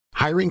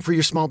Hiring for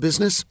your small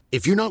business?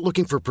 If you're not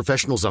looking for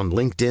professionals on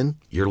LinkedIn,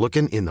 you're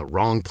looking in the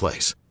wrong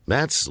place.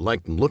 That's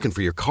like looking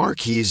for your car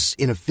keys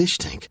in a fish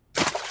tank.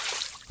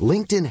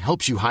 LinkedIn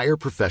helps you hire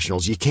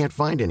professionals you can't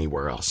find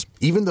anywhere else,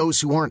 even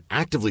those who aren't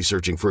actively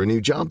searching for a new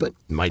job but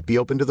might be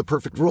open to the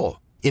perfect role.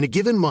 In a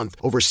given month,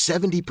 over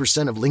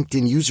 70% of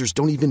LinkedIn users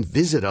don't even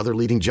visit other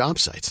leading job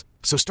sites.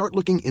 So start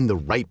looking in the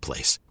right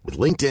place. With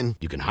LinkedIn,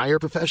 you can hire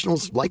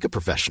professionals like a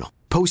professional.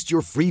 Post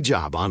your free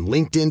job on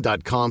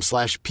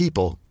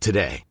linkedin.com/people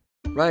today.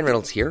 Ryan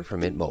Reynolds here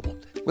from Mint Mobile.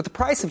 With the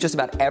price of just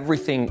about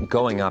everything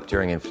going up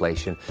during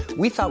inflation,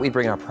 we thought we'd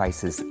bring our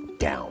prices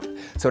down.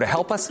 So to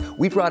help us,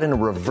 we brought in a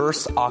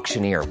reverse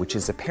auctioneer, which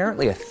is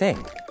apparently a thing.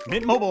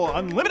 Mint Mobile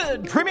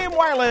Unlimited Premium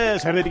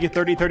Wireless. How to get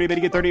 30, 30, bit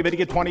to get 30, bit to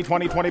get 20,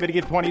 20, 20, bit to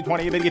get 20,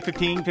 20, bit to get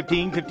 15,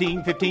 15,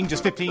 15, 15,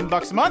 just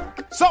 $15 a month?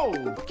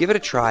 Sold! Give it a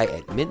try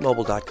at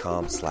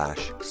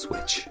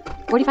mintmobile.com/switch.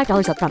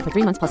 $45 up front for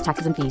 3 months plus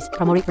taxes and fees.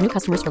 Promo rate for new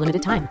customers for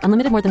limited time.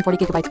 Unlimited more than 40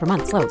 gigabytes per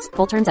month. Slows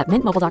full terms at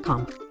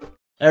mintmobile.com.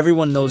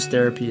 Everyone knows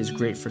therapy is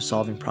great for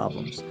solving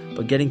problems,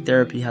 but getting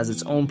therapy has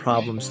its own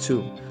problems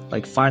too,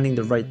 like finding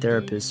the right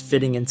therapist,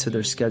 fitting into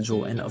their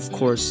schedule, and of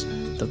course,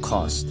 the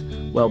cost.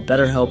 Well,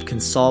 BetterHelp can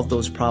solve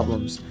those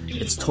problems.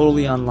 It's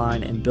totally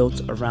online and built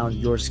around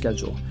your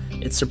schedule.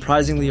 It's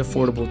surprisingly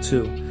affordable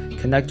too.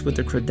 Connect with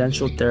a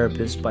credentialed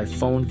therapist by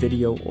phone,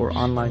 video, or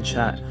online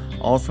chat,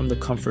 all from the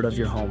comfort of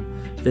your home.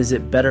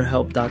 Visit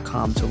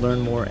BetterHelp.com to learn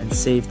more and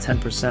save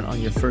 10%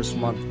 on your first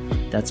month.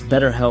 That's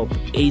BetterHelp,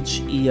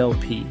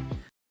 H-E-L-P.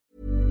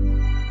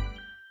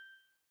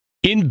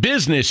 In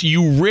business,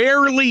 you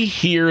rarely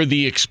hear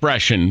the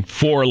expression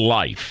 "for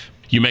life."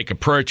 You make a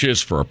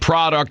purchase for a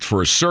product,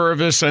 for a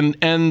service, and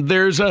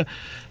there's a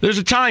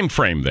time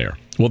frame there.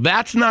 Well,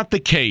 that's not the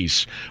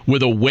case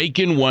with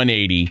Awaken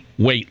 180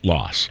 weight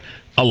loss.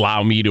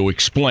 Allow me to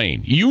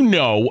explain. You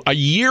know, a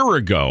year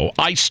ago,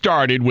 I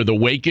started with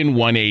Awaken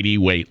 180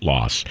 weight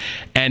loss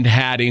and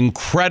had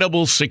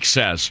incredible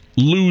success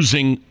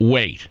losing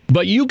weight.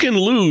 But you can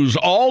lose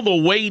all the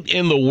weight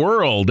in the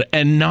world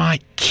and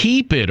not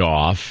keep it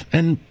off.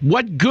 And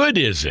what good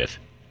is it?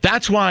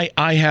 That's why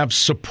I have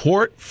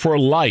support for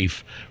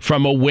life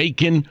from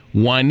Awaken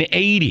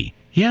 180.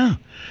 Yeah.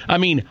 I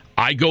mean,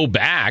 I go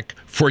back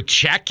for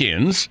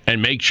check-ins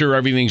and make sure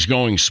everything's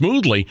going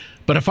smoothly.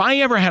 But if I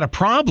ever had a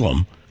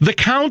problem, the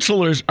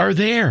counselors are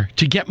there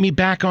to get me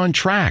back on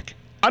track.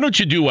 Why don't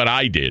you do what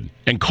I did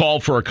and call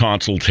for a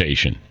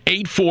consultation?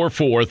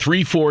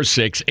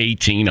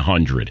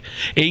 844-346-1800.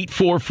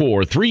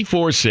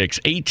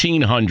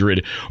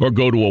 844-346-1800 or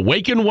go to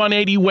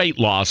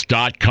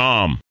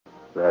awaken180weightloss.com.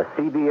 The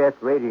CBS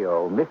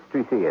Radio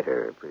Mystery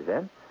Theater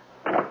presents...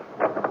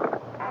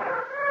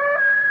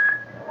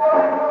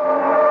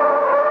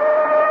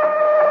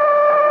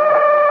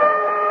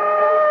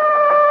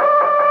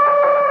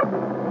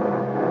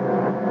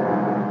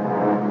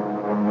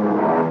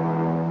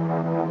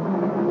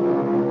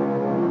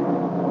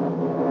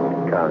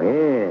 Come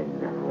in.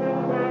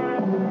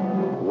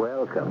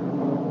 Welcome.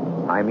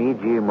 I'm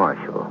E.G.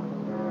 Marshall.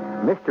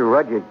 Mr.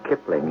 Rudyard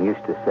Kipling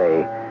used to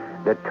say,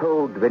 "The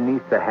toad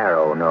beneath the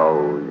harrow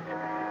knows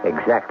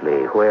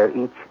exactly where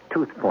each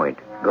tooth point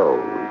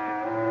goes.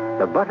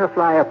 The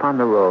butterfly upon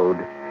the road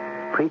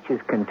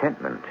preaches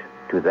contentment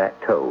to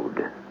that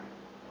toad."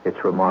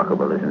 It's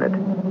remarkable, isn't it?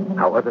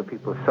 How other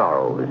people's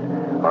sorrows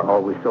are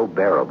always so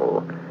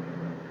bearable.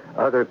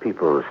 Other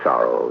people's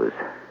sorrows.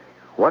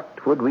 What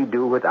would we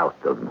do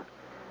without them?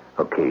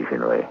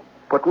 Occasionally.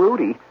 But,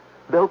 Rudy,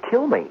 they'll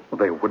kill me.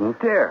 They wouldn't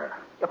dare.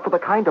 For the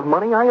kind of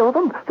money I owe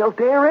them, they'll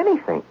dare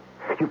anything.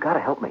 You've got to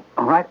help me.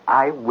 All right,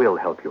 I will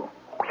help you.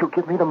 You'll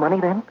give me the money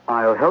then?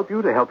 I'll help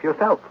you to help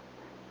yourself.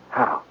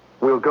 How?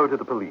 We'll go to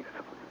the police.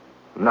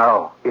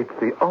 No, it's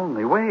the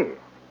only way.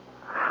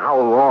 How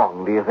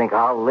long do you think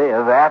I'll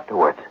live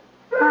afterwards?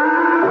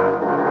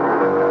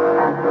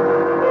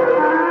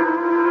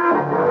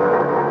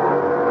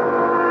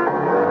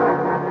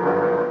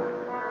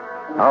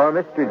 Our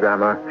mystery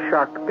drama,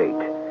 Sharkbait,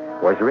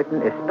 was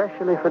written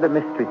especially for the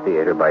Mystery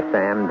Theater by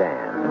Sam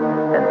Dan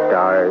and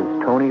stars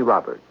Tony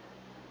Roberts.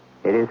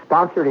 It is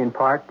sponsored in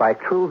part by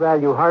True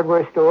Value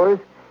Hardware Stores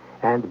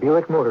and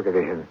Buick Motor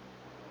Division.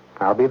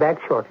 I'll be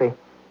back shortly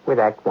with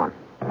Act One.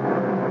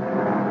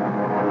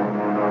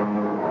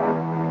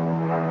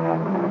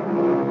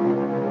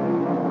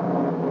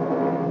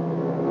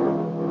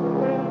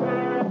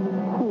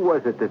 Who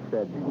was it that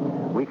said,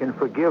 "We can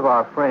forgive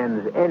our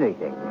friends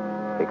anything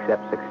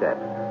except success"?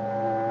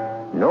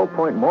 No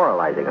point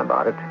moralizing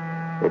about it.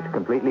 It's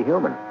completely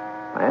human,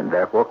 and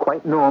therefore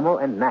quite normal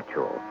and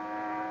natural.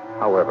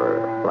 However,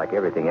 like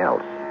everything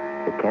else,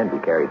 it can be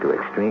carried to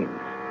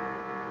extremes.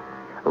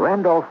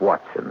 Randolph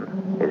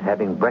Watson is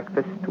having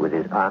breakfast with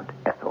his Aunt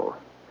Ethel.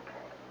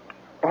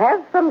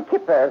 Have some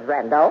kippers,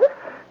 Randolph.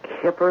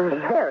 Kippers?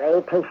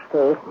 Very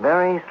tasty.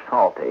 Very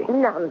salty.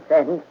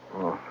 Nonsense.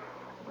 Well,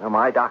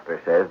 my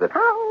doctor says that...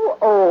 How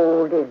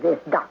old is this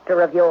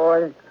doctor of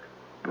yours?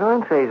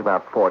 I'd say he's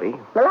about 40.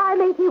 Well, I'm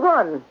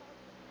 81.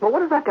 Well,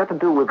 what does that got to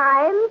do with...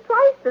 I'm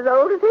twice as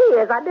old as he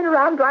is. I've been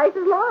around twice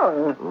as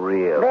long.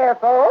 Real?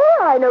 Therefore,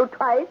 I know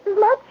twice as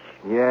much.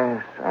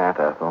 Yes, Aunt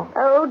Ethel.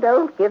 Oh,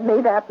 don't give me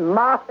that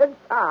martyred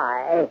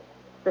sigh.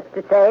 Just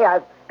to say,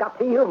 I've got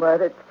to humor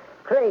this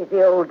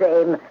crazy old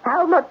dame.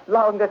 How much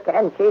longer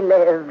can she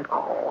live?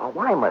 Oh,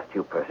 why must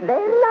you persist?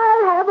 Then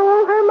I'll have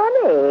all her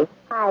money.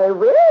 I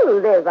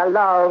will live a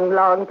long,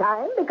 long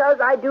time because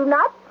I do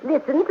not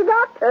listen to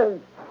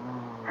doctors.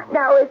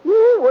 Now, if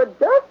you would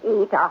just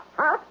eat a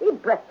hearty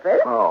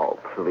breakfast... Oh,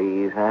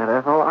 please, Aunt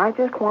Ethel. I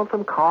just want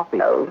some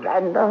coffee. Oh,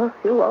 Randolph,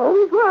 you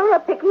always were a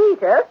picky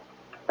eater.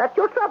 That's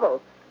your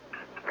trouble.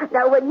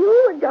 Now, when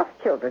you were just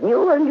children,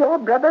 you and your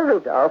brother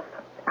Rudolph,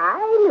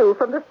 I knew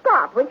from the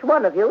start which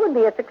one of you would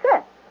be a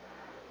success.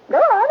 Go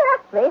on,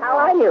 ask me how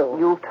I knew.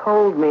 You've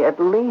told me at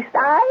least...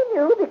 I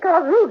knew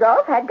because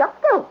Rudolph had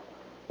gusto.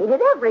 He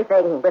did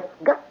everything with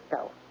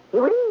gusto. He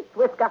would eat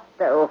with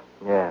gusto.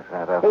 Yes,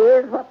 Aunt He Ethel.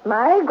 is what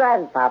my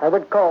grandfather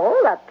would call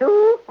a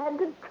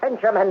two-handed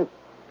trencherman.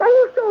 Now,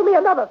 you show me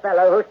another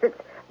fellow who sits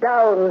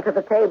down to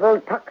the table,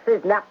 tucks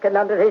his napkin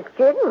under his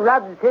chin,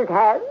 rubs his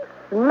hands,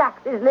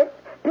 smacks his lips,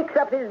 picks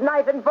up his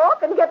knife and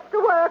fork, and gets to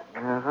work.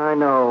 Yes, I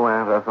know,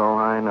 Aunt Ethel,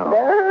 I know.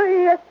 Oh,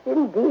 yes,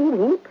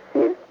 indeed, heaps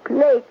his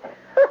plate.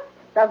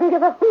 Now, think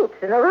of a hoot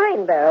and a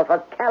rainbow for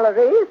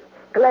calories,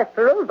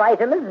 cholesterol,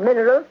 vitamins,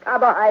 minerals,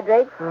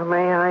 carbohydrates.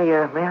 May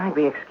I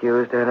be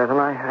excused, Aunt Ethel?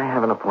 I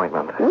have an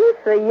appointment.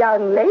 With a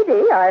young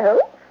lady, I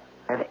hope.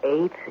 At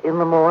 8 in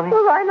the morning?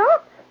 Well, why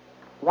not?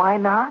 Why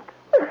not?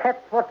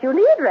 That's what you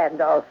need,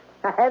 Randolph.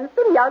 A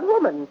handsome young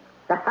woman.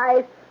 A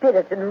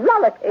high-spirited,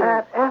 rollicking.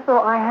 Aunt Ethel,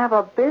 I have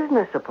a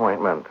business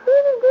appointment.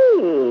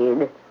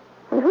 Indeed.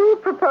 And who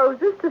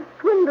proposes to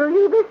swindle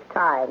you this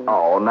time?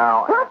 Oh,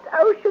 now... What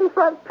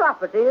oceanfront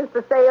property is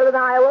for sale in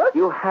Iowa?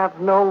 You have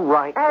no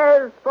right...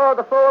 As for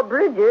the 4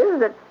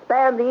 bridges that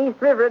span the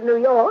East River in New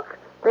York,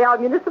 they are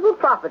municipal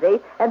property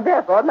and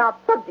therefore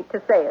not subject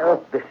to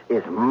sale. Oh, this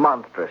is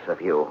monstrous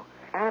of you.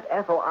 Aunt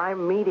Ethel,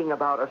 I'm meeting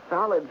about a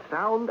solid,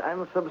 sound,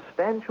 and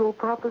substantial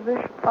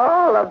proposition.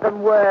 All of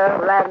them were,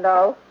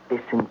 Randolph.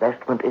 This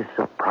investment is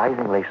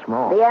surprisingly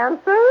small. The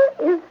answer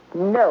is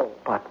no.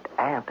 But,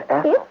 Aunt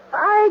Ethel... If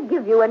I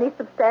give you any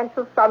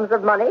substantial sums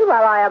of money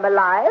while I am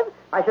alive,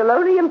 I shall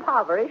only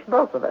impoverish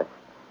both of us.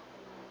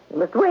 You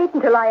must wait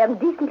until I am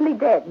decently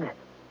dead.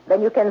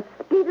 Then you can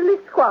speedily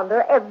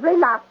squander every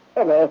last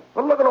penny.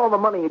 Well, look at all the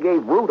money you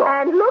gave Rudolph.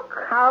 And look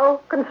how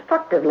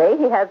constructively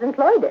he has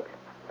employed it.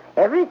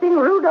 Everything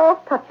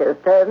Rudolph touches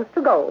turns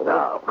to gold.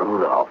 Oh,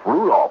 Rudolph.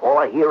 All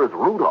I hear is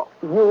Rudolph.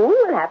 You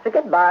will have to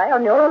get by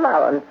on your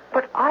allowance.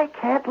 But I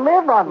can't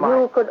live on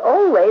my... You could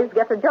always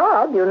get a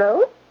job, you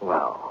know.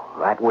 Well,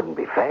 that wouldn't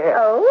be fair.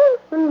 Oh,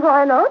 and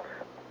why not?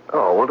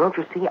 Oh, well, don't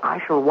you see? I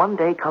shall one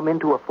day come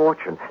into a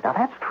fortune. Now,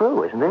 that's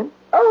true, isn't it?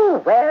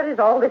 Oh, where is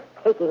all this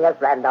taking us,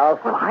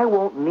 Randolph? Well, I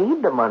won't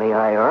need the money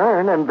I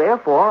earn, and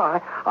therefore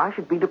I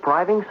should be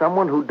depriving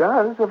someone who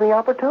does of the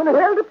opportunity.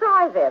 We'll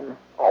deprive him.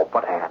 Oh,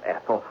 but Aunt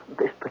Ethel,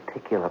 this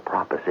particular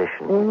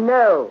proposition...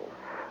 No.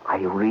 I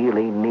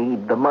really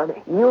need the money.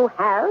 You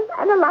have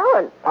an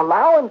allowance.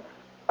 Allowance?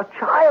 A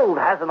child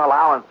has an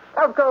allowance.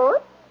 Of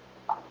course.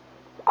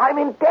 I'm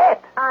in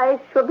debt. I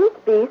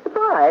shouldn't be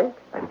surprised.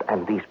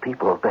 And these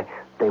people,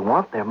 they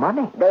want their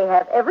money. They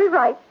have every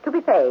right to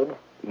be paid.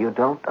 You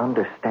don't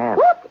understand.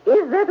 What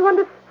is there to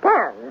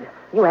understand?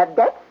 You have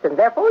debts, and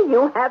therefore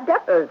you have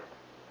debtors.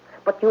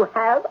 But you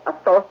have a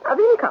source of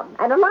income,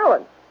 an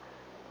allowance.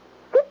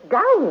 Sit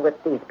down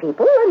with these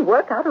people and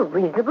work out a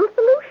reasonable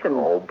solution.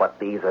 Oh, but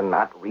these are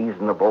not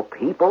reasonable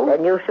people.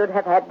 Then you should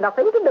have had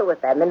nothing to do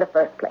with them in the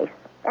first place.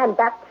 And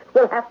that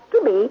will have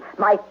to be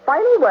my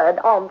final word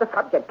on the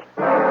subject.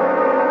 That's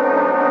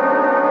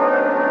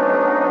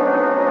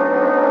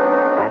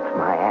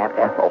my Aunt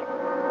Ethel.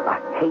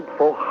 A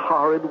hateful,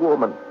 horrid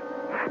woman.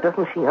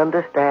 Doesn't she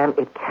understand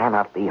it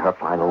cannot be her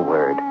final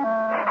word?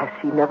 Has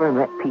she never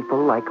met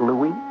people like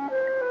Louis?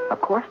 Of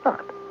course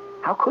not.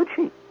 How could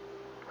she?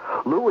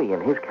 Louis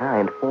and his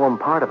kind form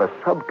part of a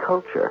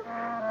subculture.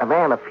 A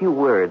man of few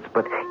words,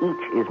 but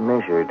each is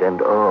measured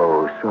and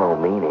oh, so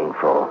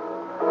meaningful.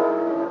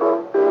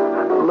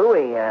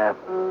 Louis,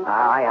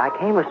 I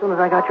came as soon as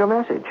I got your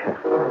message.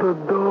 The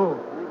dough.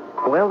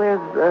 Well,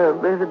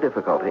 there's a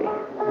difficulty.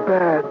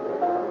 Bad.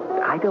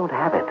 I don't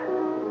have it.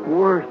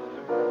 Worse.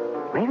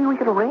 Maybe we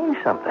could arrange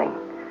something.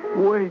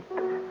 Wait.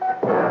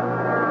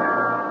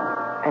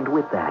 And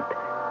with that,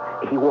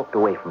 he walked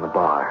away from the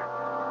bar.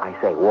 I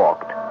say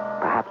walked,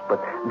 perhaps,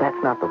 but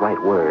that's not the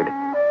right word.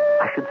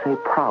 I should say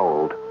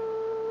prowled.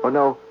 Or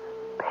no,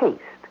 paced.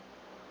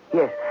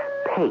 Yes,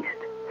 paced.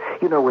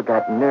 You know, with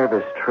that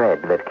nervous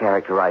tread that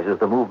characterizes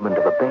the movement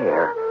of a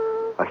bear.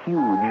 A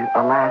huge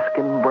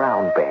Alaskan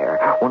brown bear,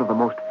 one of the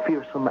most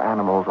fearsome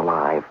animals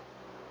alive.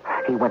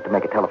 He went to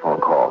make a telephone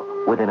call.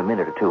 Within a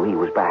minute or two, he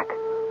was back.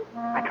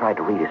 I tried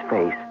to read his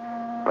face,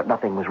 but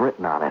nothing was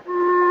written on it.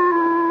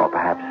 Or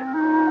perhaps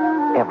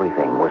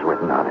everything was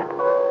written on it.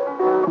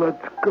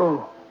 Let's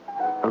go.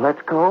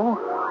 Let's go?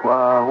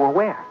 Well,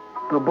 where?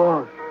 The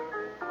boss.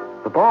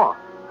 The boss?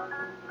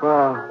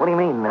 What do you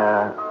mean,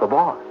 the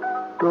boss?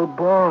 The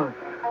boss.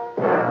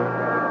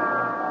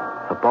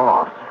 The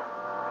boss.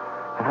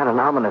 It had an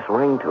ominous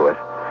ring to it.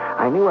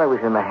 I knew I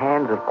was in the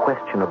hands of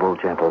questionable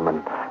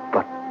gentlemen,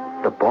 but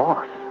the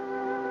boss.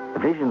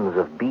 Visions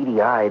of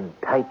beady-eyed,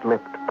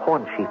 tight-lipped,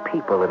 paunchy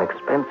people in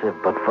expensive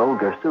but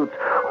vulgar suits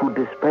who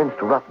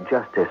dispensed rough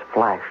justice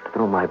flashed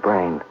through my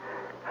brain.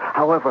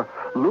 However,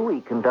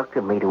 Louis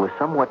conducted me to a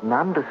somewhat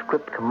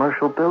nondescript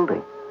commercial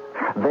building.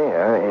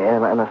 There,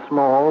 in a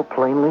small,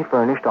 plainly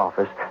furnished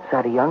office,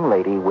 sat a young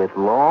lady with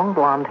long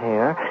blonde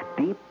hair,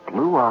 deep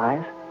blue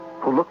eyes,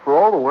 who looked for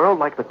all the world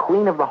like the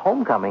queen of the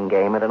homecoming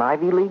game at an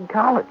Ivy League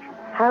college.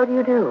 How do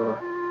you do?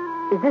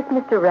 Is this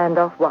Mr.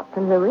 Randolph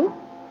Watson, Louis?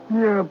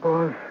 Yeah,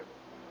 boss.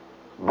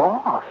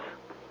 Boss?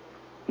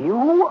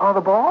 You are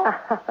the boss?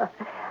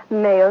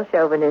 Male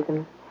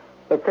chauvinism.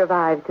 It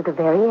survives to the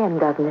very end,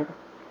 doesn't it?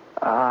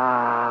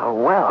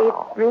 Well...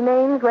 It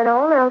remains when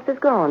all else is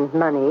gone.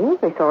 Money,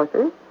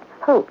 resources,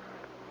 hopes.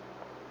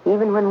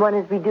 Even when one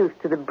is reduced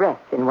to the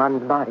breath in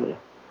one's body.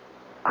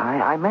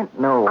 I meant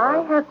no...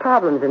 I have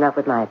problems enough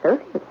with my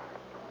associates.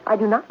 I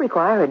do not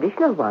require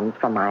additional ones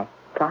from my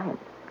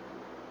clients.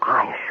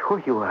 I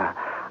assure you,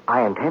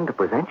 I intend to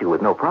present you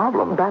with no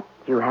problem. But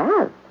you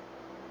have.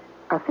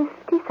 A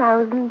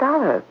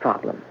 $50,000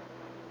 problem.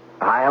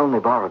 I only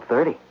borrowed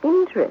 30.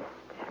 Interest,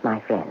 my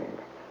friend.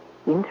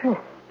 Interest.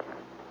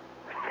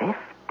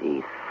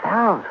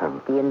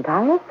 50,000? The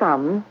entire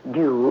sum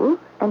due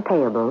and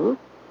payable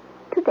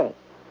today.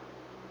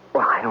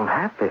 Well, I don't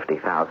have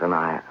 50,000.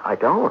 I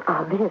don't.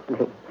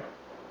 Obviously.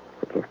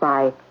 Which is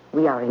why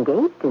we are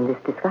engaged in this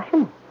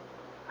discussion.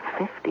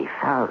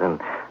 50,000?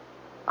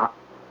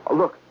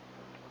 Look,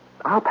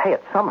 I'll pay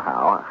it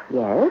somehow.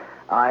 Yes?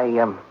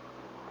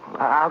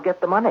 I'll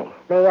get the money.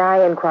 May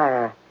I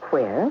inquire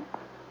where?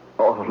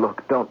 Oh,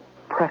 look, don't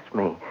press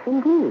me.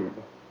 Indeed.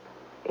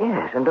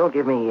 Yes, and don't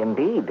give me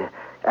indeed.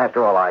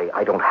 After all,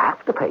 I don't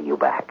have to pay you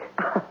back.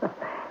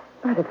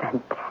 What a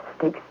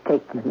fantastic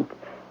statement.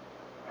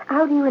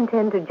 How do you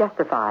intend to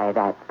justify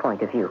that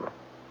point of view?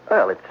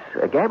 Well, it's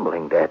a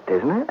gambling debt,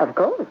 isn't it? Of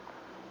course.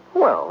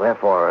 Well,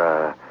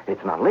 therefore,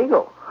 it's not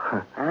legal.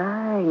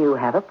 You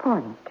have a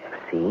point.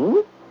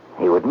 See?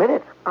 You admit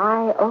it.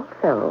 I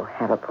also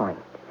have a point.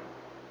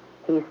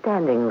 He's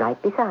standing right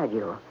beside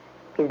you.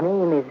 His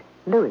name is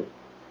Louis.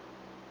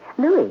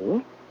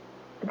 Louis,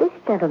 this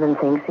gentleman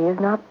thinks he is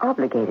not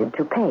obligated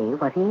to pay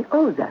what he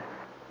owes us.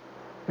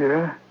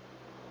 Yeah?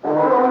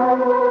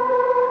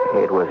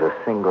 It was a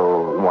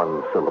single,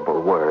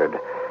 one-syllable word.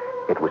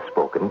 It was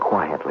spoken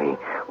quietly,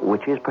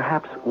 which is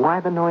perhaps why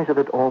the noise of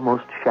it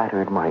almost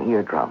shattered my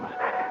eardrums.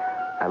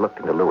 I looked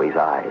into Louis's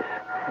eyes.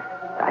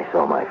 I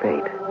saw my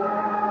fate.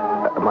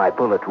 My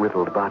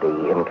bullet-riddled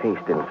body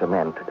encased in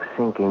cement,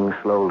 sinking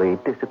slowly,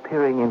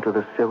 disappearing into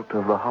the silt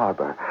of the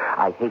harbor.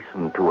 I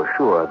hastened to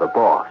assure the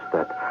boss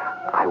that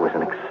I was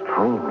an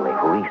extremely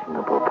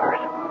reasonable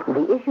person.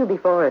 The issue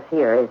before us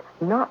here is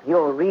not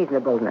your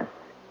reasonableness,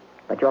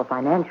 but your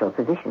financial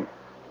position.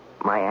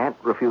 My aunt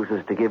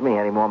refuses to give me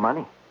any more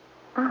money.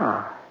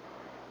 Ah.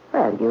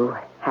 Well, you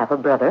have a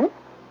brother?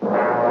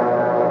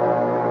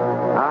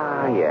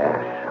 Yes.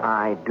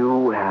 I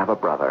do have a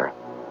brother.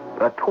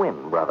 A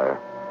twin brother.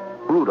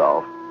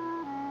 Rudolph.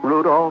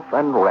 Rudolph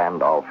and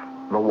Randolph,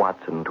 the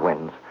Watson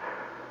twins.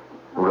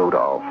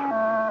 Rudolph.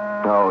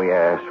 Oh,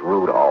 yes,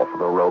 Rudolph,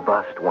 the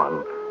robust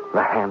one,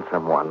 the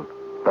handsome one,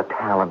 the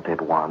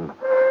talented one.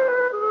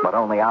 But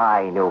only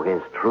I knew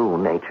his true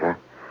nature.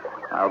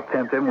 I'll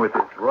tempt him with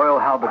this royal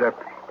halberdier.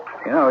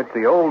 You know, it's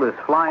the oldest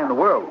fly in the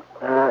world.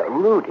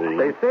 Rudy.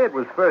 They say it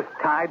was first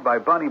tied by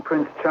Bonnie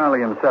Prince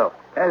Charlie himself,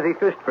 as he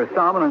fished for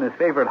salmon in his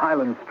favorite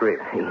Highland stream.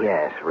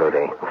 Yes,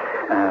 Rudy.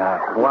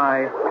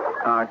 Why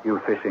aren't you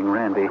fishing,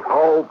 Randy?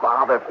 Oh,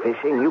 bother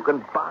fishing. You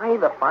can buy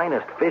the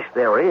finest fish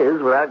there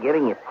is without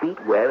getting your feet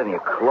wet and your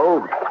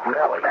clothes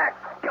smelly.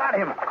 Got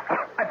him.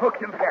 I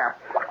hooked him fair.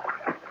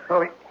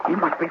 Oh, he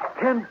must be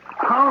 10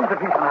 pounds if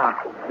he's an ounce.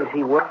 Is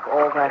he worth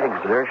all that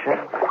exertion?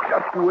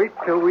 Just wait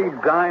till we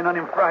dine on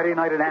him Friday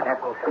night at Aunt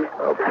Ethel's.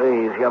 Oh,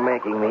 please, you're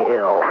making me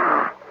ill.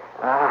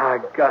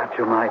 Got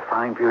you, my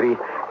fine beauty.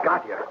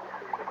 Got you.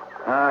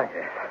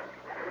 Yes.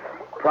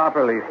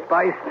 Properly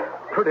spiced,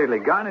 prettily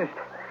garnished.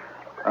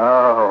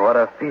 Oh, what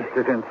a feast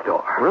is in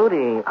store.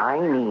 Rudy, I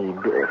need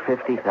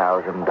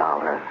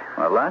 $50,000.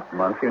 Well, last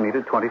month you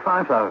needed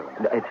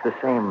 $25,000. It's the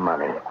same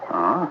money.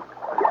 Oh?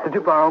 Did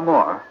you borrow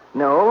more?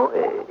 No,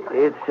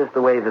 it's just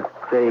the way that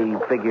they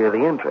figure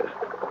the interest.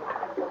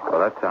 Well,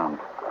 that sounds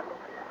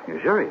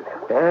usurious.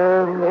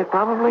 It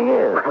probably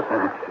is. Well,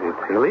 then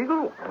it's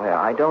illegal. Well,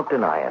 I don't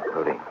deny it,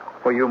 Rudy.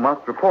 Well, you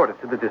must report it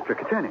to the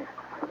district attorney.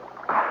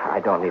 I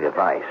don't need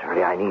advice,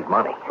 Rudy. I need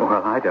money.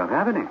 Well, I don't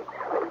have any.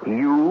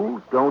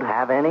 You don't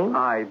have any?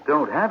 I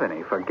don't have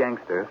any for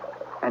gangsters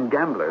and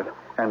gamblers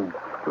and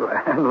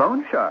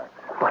loan sharks.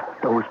 But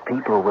those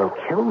people will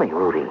kill me,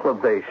 Rudy. Well,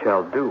 they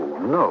shall do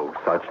no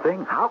such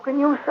thing. How can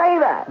you say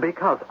that?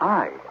 Because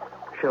I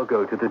shall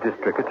go to the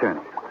district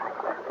attorney.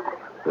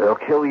 They'll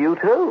kill you,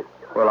 too.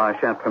 Well, I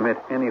shan't permit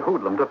any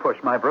hoodlum to push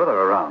my brother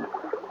around.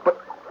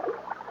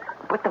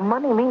 But the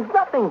money means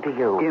nothing to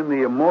you. In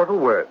the immortal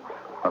words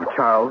of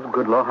Charles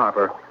Goodloe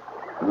Harper,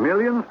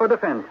 millions for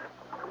defense,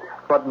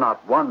 but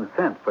not 1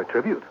 cent for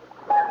tribute.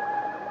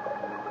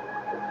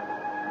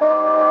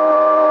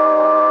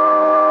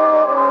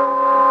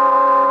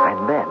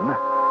 And then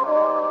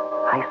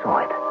I saw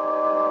it.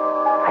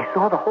 I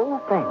saw the whole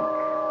thing.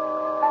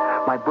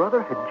 My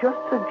brother had just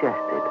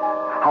suggested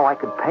how I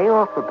could pay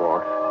off the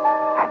boss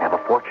and have a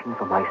fortune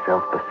for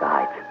myself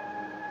besides.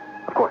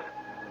 Of course,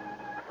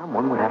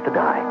 someone would have to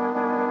die.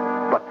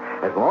 But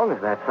as long as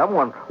that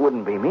someone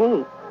wouldn't be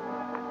me,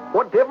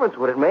 what difference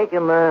would it make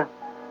in the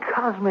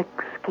cosmic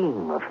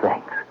scheme of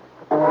things?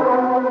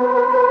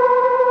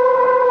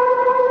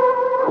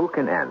 Who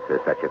can answer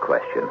such a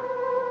question?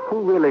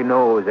 Who really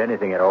knows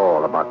anything at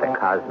all about the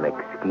cosmic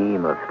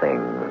scheme of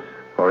things?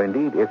 Or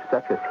indeed, if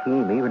such a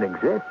scheme even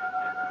exists?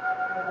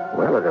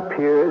 Well, it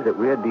appears that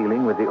we are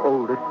dealing with the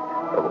oldest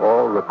of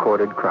all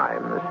recorded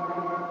crimes,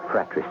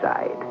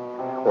 fratricide,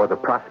 or the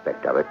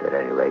prospect of it, at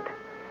any rate.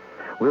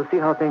 We'll see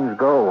how things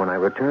go when I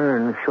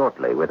return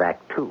shortly with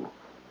Act 2.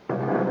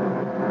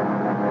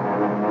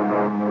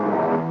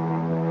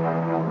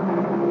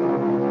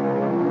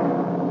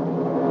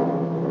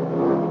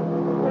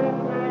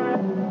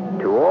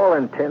 To all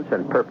intents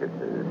and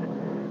purposes,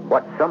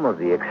 what some of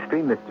the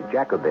extremist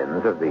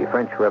Jacobins of the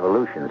French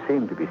Revolution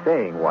seemed to be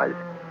saying was,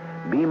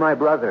 "Be my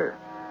brother,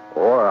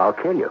 or I'll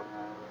kill you."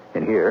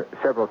 And here,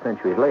 several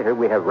centuries later,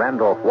 we have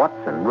Randolph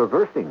Watson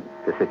reversing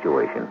the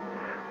situation.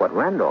 What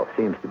Randolph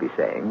seems to be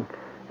saying,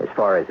 as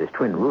far as his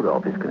twin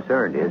Rudolph is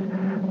concerned, is,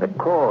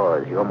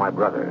 "Because you're my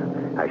brother,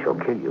 I shall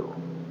kill you."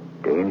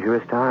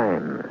 Dangerous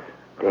times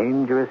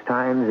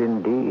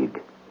indeed.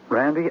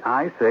 Randy,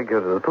 I say go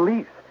to the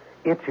police.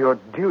 It's your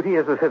duty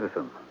as a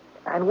citizen.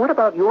 And what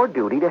about your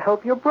duty to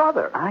help your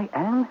brother? I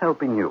am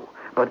helping you,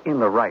 but in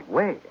the right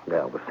way.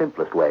 Well, the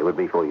simplest way would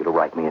be for you to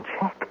write me a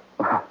check.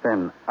 Well,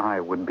 then I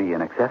would be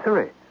an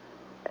accessory.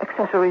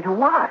 Accessory to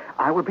what?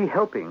 I would be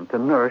helping to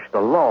nourish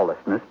the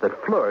lawlessness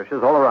that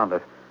flourishes all around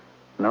us.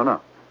 No.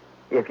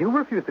 If you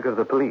refuse to go to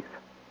the police,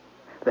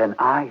 then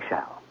I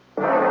shall.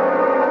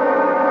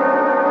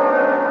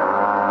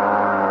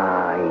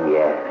 Ah,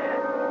 yes.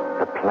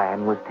 The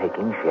plan was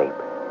taking shape.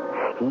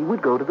 He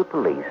would go to the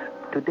police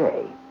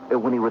today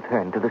when he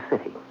returned to the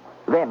city.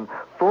 Then,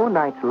 4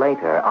 nights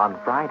later, on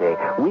Friday,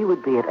 we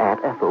would be at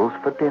Aunt Ethel's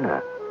for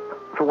dinner.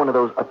 For one of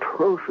those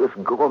atrocious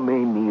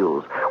gourmet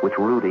meals which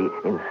Rudy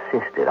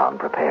insisted on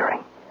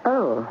preparing.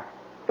 Oh,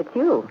 it's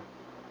you.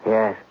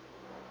 Yes.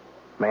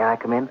 May I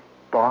come in,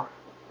 boss?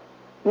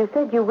 You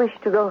said you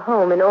wished to go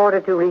home in order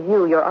to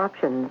review your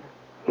options.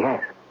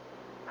 Yes.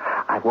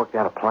 I've worked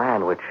out a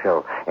plan which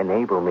shall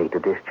enable me to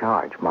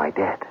discharge my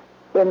debt.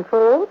 In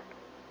full?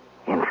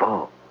 In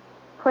full.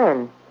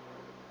 When?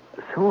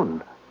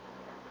 Soon.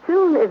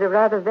 Soon is a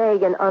rather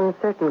vague and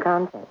uncertain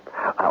concept.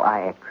 Well,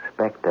 I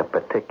expect a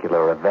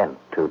particular event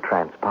to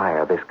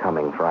transpire this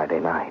coming Friday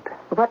night.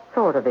 What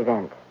sort of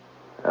event?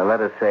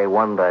 Let us say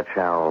one that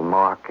shall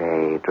mark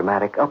a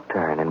dramatic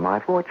upturn in my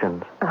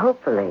fortunes.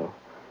 Hopefully.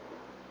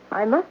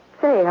 I must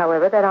say,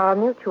 however, that our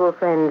mutual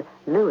friend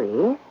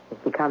Louis is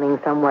becoming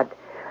somewhat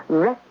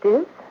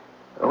restive.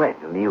 Well,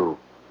 you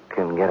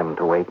can get him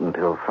to wait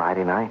until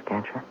Friday night,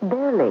 can't you?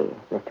 Barely,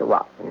 Mr.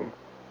 Watson.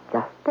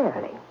 Just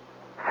barely.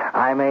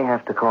 I may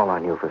have to call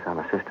on you for some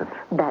assistance.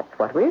 That's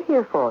what we're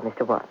here for,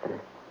 Mr. Watson.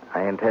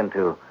 I intend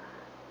to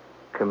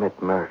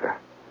commit murder.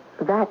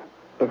 That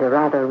is a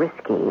rather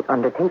risky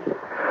undertaking.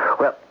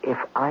 Well, if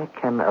I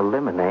can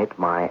eliminate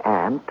my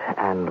aunt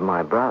and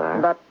my brother...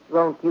 But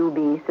won't you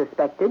be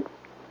suspected?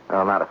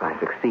 Well, not if I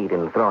succeed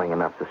in throwing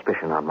enough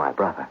suspicion on my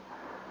brother.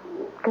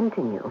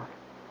 Continue.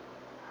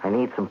 I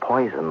need some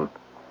poison.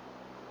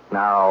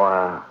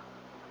 Now,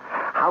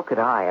 how could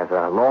I, as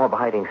a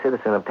law-abiding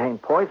citizen, obtain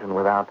poison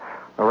without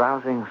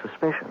arousing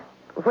suspicion?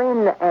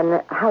 When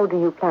and how do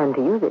you plan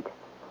to use it?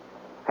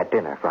 At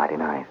dinner Friday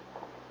night.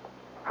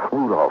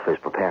 Rudolph is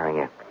preparing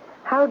it.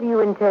 How do you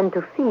intend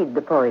to feed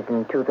the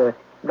poison to the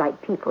right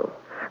people?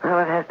 Well,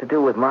 it has to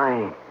do with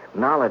my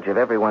knowledge of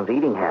everyone's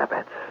eating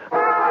habits.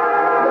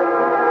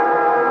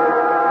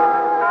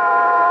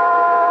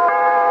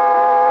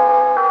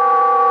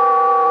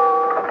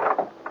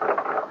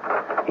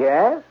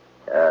 Yes?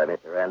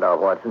 Mr.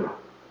 Randolph Watson.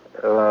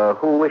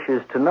 Who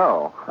wishes to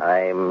know?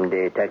 I'm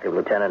Detective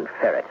Lieutenant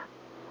Ferret.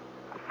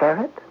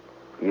 Ferret?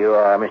 You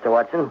are Mr.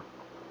 Watson?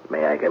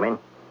 May I come in?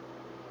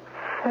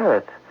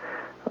 Ferret?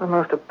 The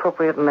most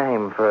appropriate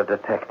name for a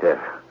detective.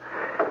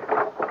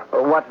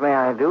 What may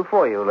I do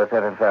for you,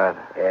 Lieutenant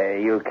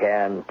Ferret? You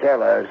can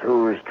tell us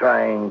who's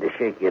trying to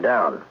shake you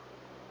down.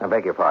 I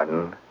beg your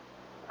pardon?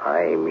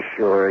 I'm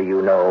sure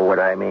you know what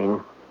I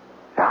mean.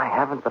 I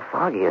haven't the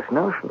foggiest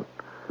notion.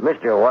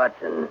 Mr.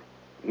 Watson,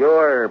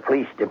 your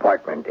police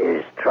department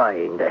is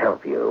trying to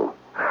help you.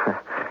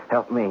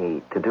 Help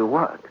me to do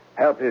what?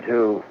 Help you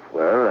to,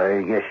 well,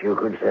 I guess you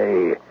could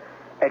say,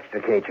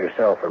 extricate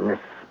yourself from this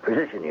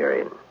position you're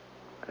in.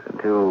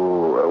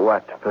 To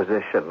what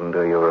position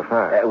do you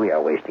refer? We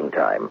are wasting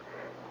time.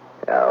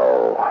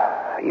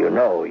 Now, you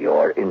know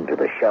you're into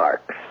the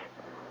sharks.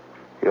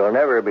 You'll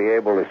never be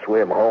able to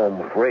swim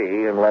home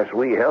free unless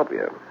we help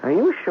you. Are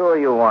you sure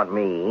you want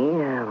me,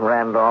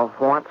 Randolph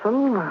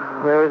Watson?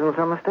 There isn't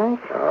some mistake?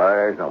 Oh,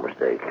 there's no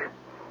mistake.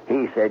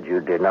 He said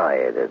you'd deny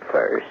it at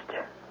first.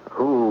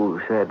 Who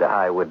said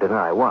I would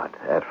deny what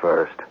at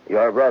first?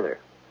 Your brother,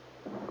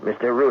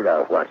 Mr.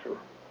 Rudolph Watson.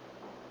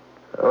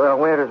 Well,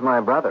 where does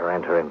my brother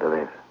enter into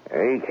this?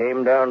 He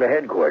came down to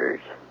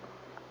headquarters.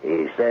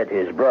 He said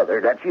his brother,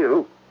 that's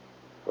you,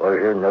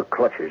 was in the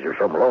clutches of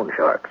some loan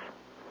sharks.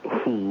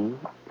 He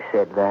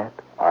said that?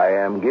 I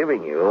am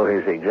giving you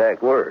his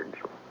exact words.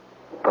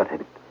 But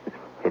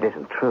it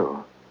isn't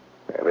true.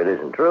 If it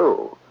isn't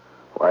true,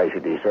 why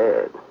should he say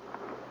it?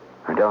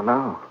 I don't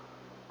know.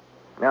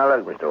 Now,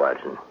 look, Mr.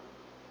 Watson.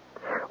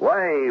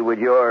 Why would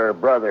your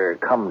brother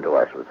come to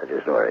us with such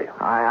a story?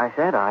 I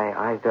said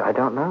I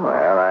don't know.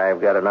 Well,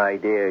 I've got an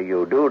idea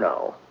you do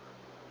know.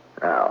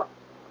 Now,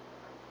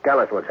 tell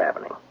us what's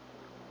happening.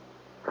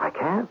 I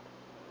can't.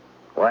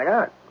 Why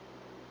not?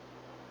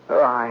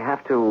 Oh, I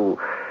have to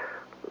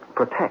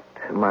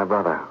protect my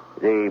brother.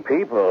 The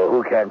people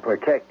who can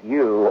protect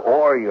you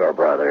or your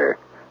brother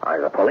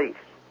are the police.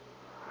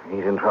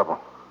 He's in trouble.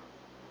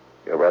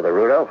 Your brother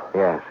Rudolph?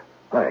 Yes.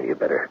 Well, you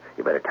better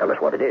tell us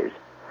what it is.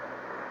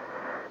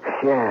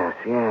 Yes.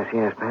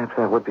 Perhaps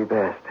that would be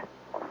best.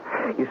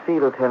 You see,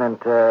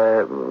 Lieutenant,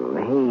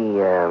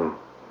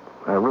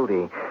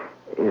 Rudy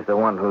is the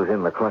one who's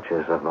in the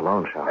clutches of the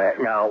loan shark.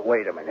 Now,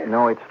 wait a minute.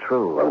 No, it's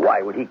true. Well,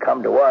 why would he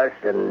come to us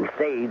and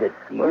say that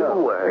you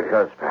were...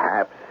 Because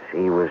perhaps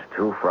he was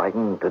too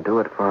frightened to do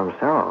it for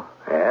himself.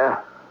 Yeah?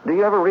 Do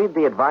you ever read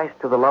the Advice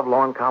to the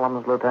Lovelorn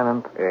columns,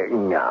 Lieutenant?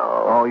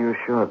 No. Oh, you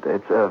should.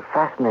 It's a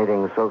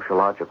fascinating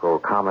sociological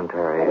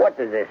commentary. What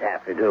does this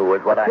have to do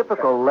with what A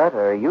typical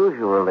letter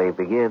usually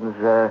begins,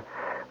 a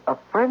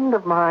friend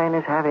of mine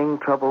is having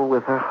trouble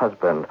with her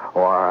husband,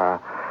 or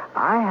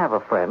I have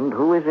a friend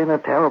who is in a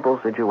terrible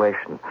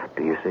situation.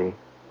 Do you see?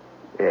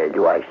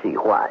 Do I see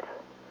what?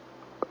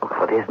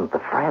 Oh, it isn't the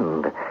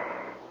friend.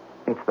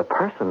 It's the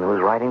person who's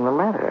writing the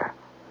letter.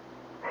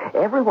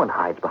 Everyone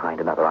hides behind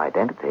another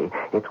identity.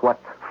 It's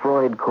what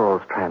Freud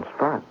calls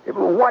transference.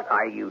 What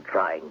are you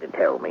trying to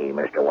tell me,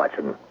 Mr.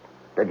 Watson?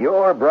 That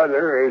your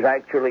brother is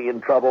actually in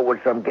trouble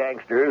with some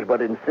gangsters,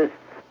 but insists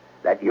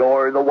that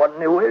you're the one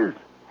who is?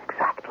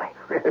 Exactly.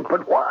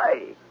 But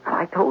why?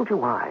 I told you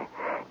why.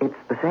 It's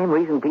the same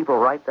reason people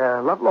write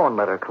the lovelorn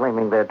letter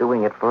claiming they're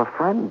doing it for a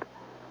friend.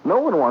 No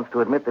one wants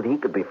to admit that he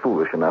could be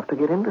foolish enough to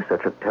get into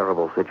such a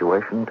terrible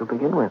situation to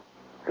begin with.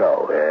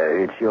 So,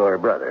 it's your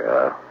brother,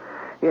 huh?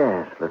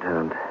 Yes,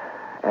 Lieutenant.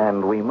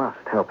 And we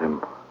must help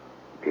him.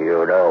 Do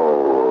you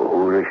know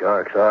who the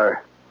sharks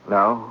are?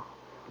 No,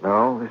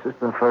 this is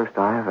the first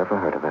I have ever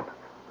heard of it.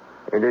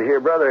 And does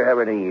your brother have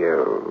any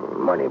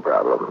money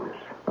problems?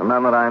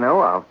 None that I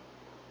know of.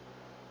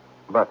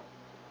 But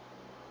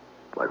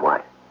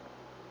what?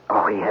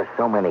 Oh, he has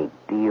so many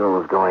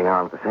deals going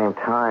on at the same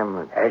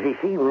time. Has he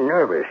seemed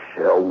nervous,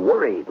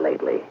 worried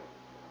lately?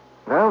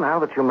 Well, now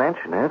that you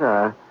mention it,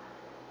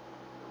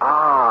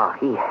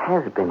 he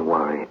has been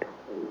worried.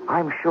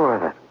 I'm sure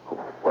of it.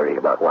 Worried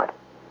about what?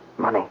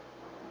 Money.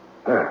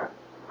 Well,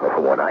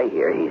 from what I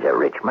hear, he's a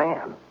rich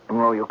man.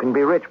 Well, you can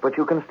be rich, but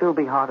you can still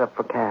be hard up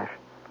for cash.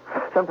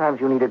 Sometimes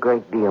you need a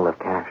great deal of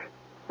cash,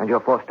 and you're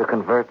forced to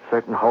convert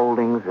certain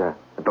holdings at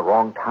the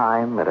wrong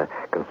time at a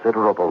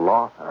considerable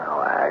loss.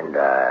 Oh, and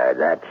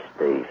that's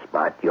the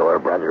spot your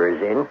brother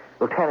is in?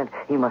 Lieutenant,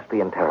 he must be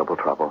in terrible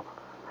trouble.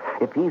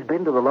 If he's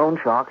been to the loan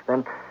sharks,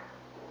 then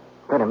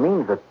it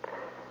means that...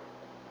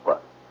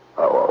 What?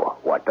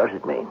 What does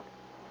it mean?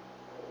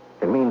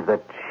 It means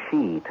that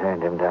she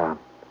turned him down.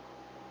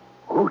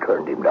 Who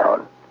turned him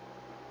down?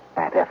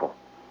 Aunt Ethel.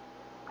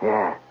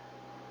 Yeah.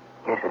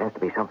 Yes, it has to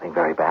be something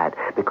very bad,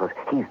 because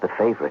he's the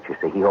favorite, you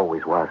see. He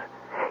always was.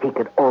 He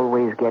could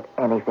always get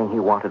anything he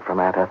wanted from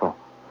Aunt Ethel.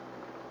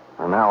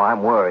 And now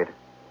I'm worried.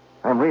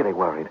 I'm really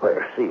worried.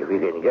 Well, see if you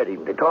can get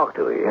him to talk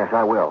to you. Yes,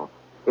 I will.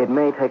 It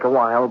may take a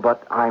while,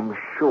 but I'm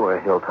sure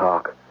he'll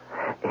talk.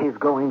 His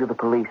going to the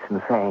police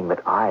and saying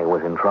that I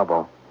was in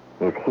trouble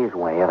is his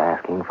way of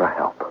asking for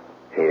help.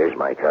 Here's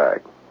my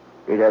card.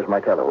 It has my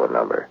telephone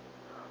number.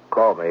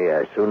 Call me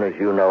as soon as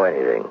you know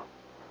anything.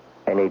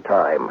 Any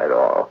time at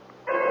all.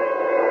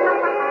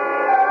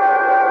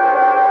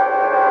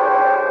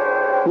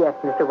 Yes,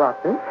 Mr.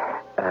 Watson?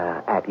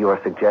 At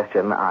your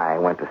suggestion, I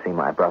went to see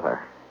my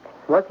brother.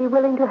 Was he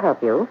willing to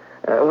help you?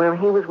 Well,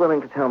 he was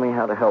willing to tell me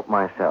how to help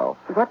myself.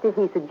 What did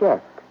he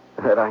suggest?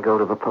 That I go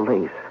to the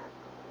police.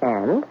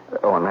 And?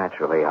 Oh,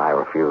 naturally, I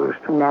refused.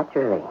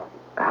 Naturally.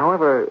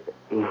 However,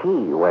 he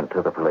went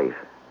to the police.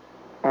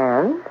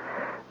 And?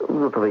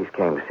 The police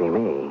came to see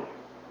me.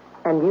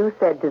 And you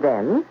said to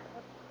them?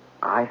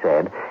 I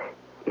said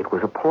it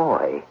was a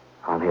ploy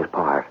on his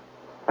part.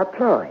 A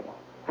ploy?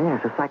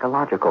 Yes, a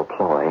psychological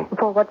ploy.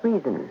 For what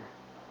reason?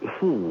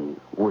 He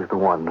was the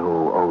one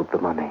who owed the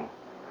money.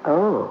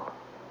 Oh.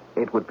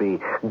 It would be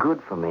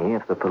good for me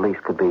if the police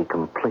could be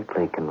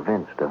completely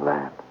convinced of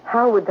that.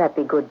 How would that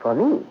be good for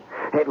me?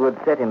 It would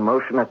set in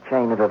motion a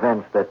chain of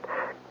events that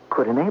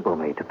could enable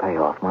me to pay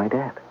off my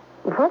debt.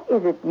 What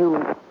is it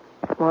you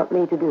want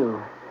me to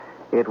do?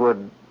 It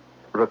would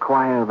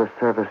require the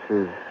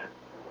services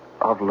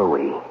of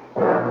Louis.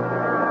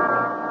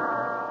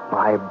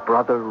 My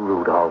brother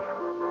Rudolph,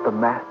 the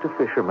master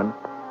fisherman.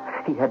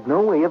 He had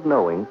no way of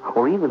knowing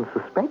or even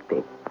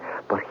suspecting,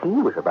 but he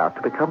was about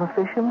to become a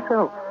fish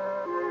himself.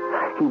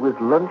 He was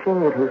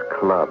lunching at his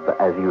club,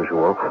 as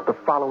usual, the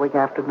following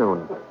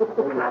afternoon.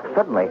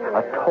 Suddenly,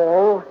 a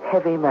tall,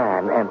 heavy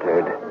man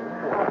entered.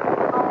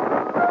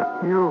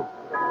 You...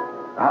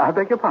 I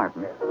beg your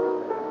pardon.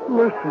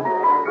 Listen.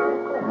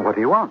 What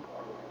do you want?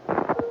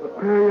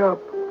 Pay up.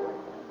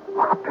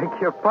 I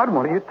beg your pardon.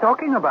 What are you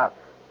talking about?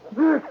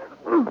 This.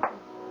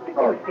 Did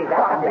you see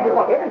that?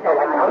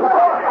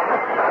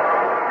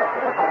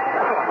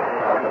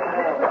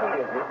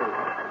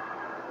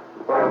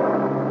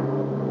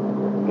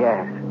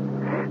 Yes,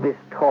 this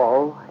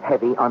tall,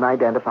 heavy,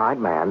 unidentified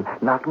man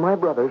knocked my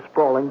brother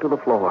sprawling to the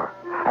floor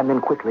and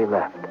then quickly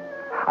left.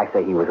 I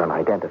say he was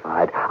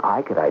unidentified.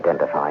 I could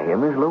identify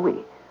him as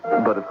Louis,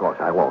 but of course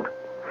I won't.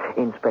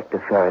 Inspector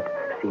Ferret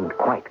seemed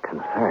quite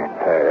concerned.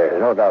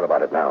 No doubt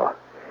about it now.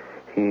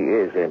 He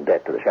is in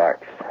debt to the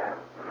Sharks.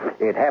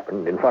 It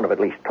happened in front of at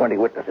least 20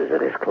 witnesses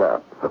at his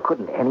club. But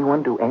couldn't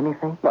anyone do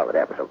anything? Well, it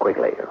happened so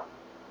quickly.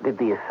 Did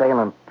the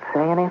assailant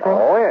say anything?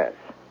 Oh, yes.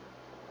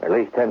 At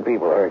least 10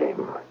 people heard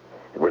him.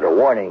 It was a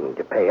warning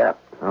to pay up.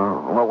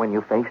 Oh, well, when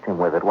you faced him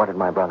with it, what did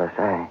my brother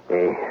say?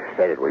 He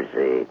said it was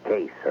a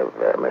case of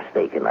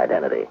mistaken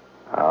identity.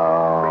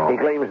 Oh. He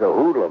claims the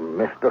hoodlum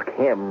mistook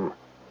him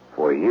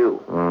for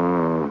you.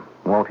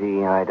 Won't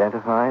he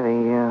identify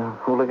the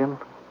hooligan?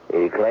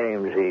 He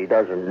claims he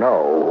doesn't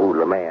know who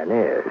the man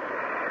is.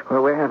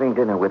 Well, we're having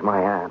dinner with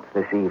my aunt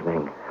this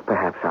evening.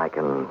 Perhaps I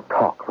can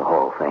talk the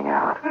whole thing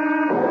out.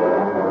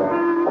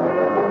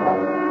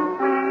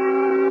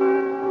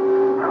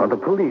 Oh, the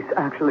police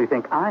actually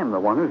think I'm the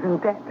one who's in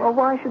debt. Well,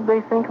 why should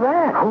they think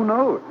that? Who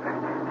knows?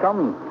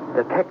 Some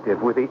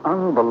detective with the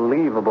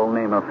unbelievable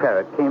name of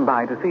Ferret came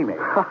by to see me.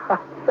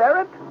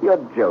 Ferret? You're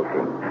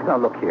joking. Now,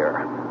 look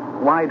here.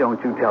 Why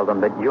don't you tell them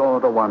that you're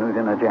the one who's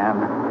in a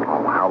jam?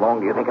 Oh, how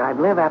long do you think I'd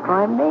live after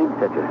I made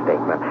such a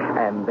statement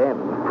and then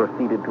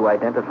proceeded to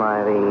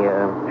identify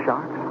the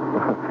sharks?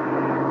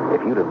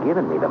 If you'd have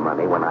given me the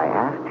money when I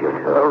asked you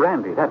to...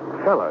 Randy, that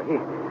fella, he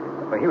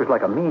was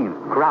like a mean,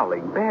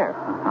 growling bear.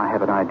 I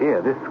have an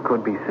idea this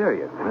could be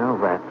serious. Well,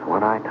 that's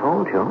what I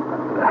told you.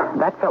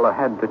 That fella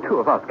had the two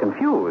of us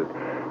confused.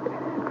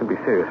 It could be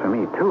serious for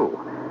me, too.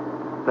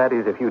 That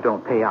is, if you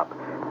don't pay up.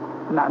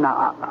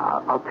 Now,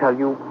 I'll tell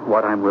you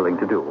what I'm willing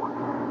to do.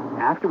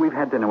 After we've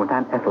had dinner with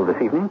Aunt Ethel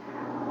this evening,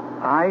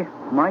 I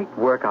might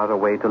work out a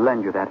way to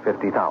lend you that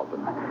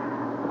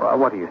 $50,000.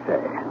 What do you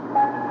say?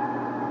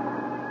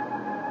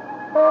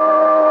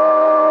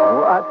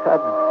 What a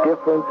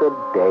difference a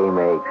day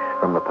makes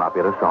from the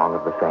popular song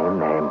of the same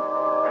name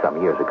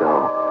some years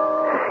ago.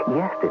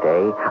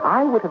 Yesterday,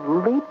 I would have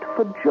leaped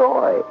for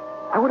joy.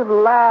 I would have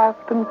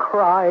laughed and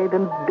cried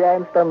and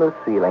danced on the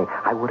ceiling.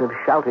 I would have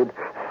shouted,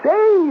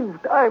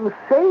 "Saved! I'm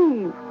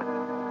saved!"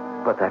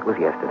 But that was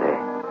yesterday.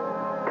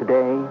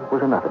 Today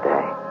was another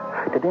day.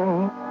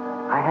 Today,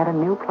 I had a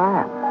new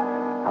plan.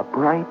 A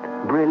bright,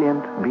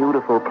 brilliant,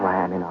 beautiful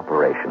plan in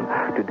operation.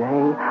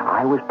 Today,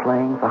 I was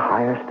playing for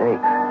higher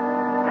stakes.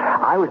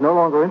 I was no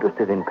longer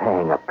interested in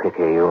paying a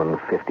picayune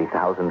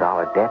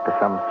 $50,000 debt to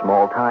some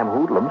small-time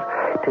hoodlums.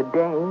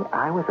 Today,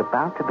 I was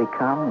about to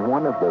become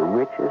one of the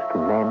richest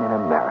men in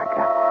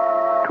America.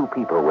 2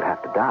 people would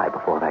have to die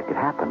before that could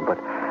happen, but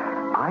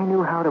I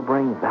knew how to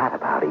bring that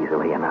about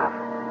easily enough.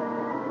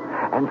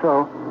 And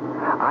so,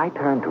 I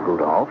turned to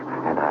Rudolph,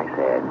 and I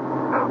said,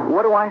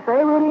 "What do I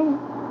say, Rudy?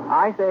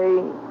 I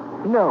say,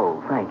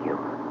 no, thank you."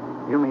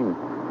 You mean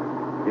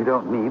you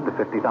don't need the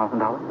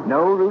 $50,000?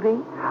 No,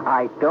 Rudy,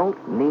 I don't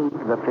need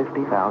the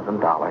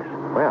 $50,000.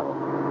 Well,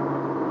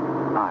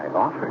 I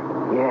offered.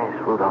 Yes,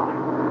 Rudolph,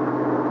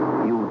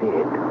 you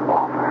did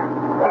offer.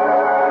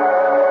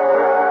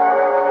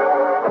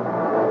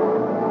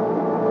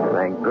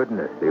 Thank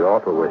goodness the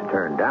offer was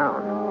turned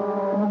down.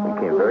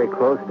 We came very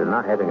close to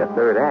not having a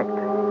third act.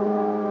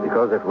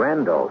 Because if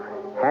Randolph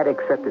had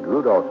accepted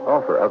Rudolph's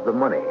offer of the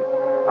money,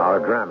 our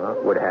drama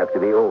would have to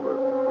be over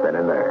then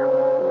and there.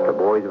 The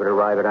boys would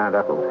arrive at Aunt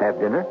Ethel's, have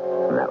dinner,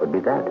 and that would be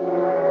that.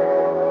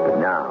 But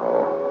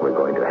now we're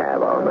going to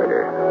have our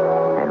murder.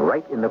 And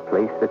right in the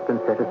place that's been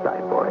set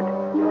aside for it,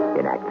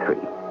 in Act 3,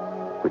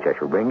 which I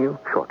shall bring you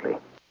shortly.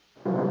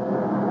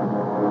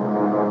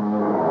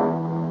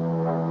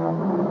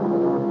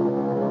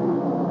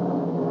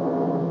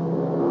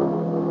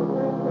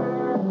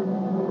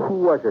 Who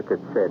was it that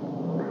said,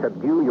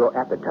 "Subdue your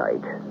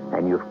appetite,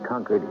 and you've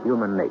conquered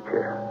human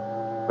nature"?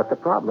 But the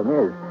problem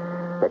is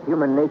that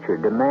human nature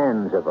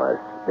demands of us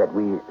that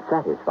we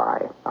satisfy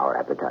our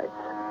appetites.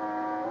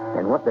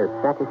 And what does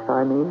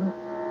satisfy mean?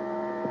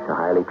 It's a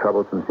highly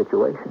troublesome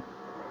situation.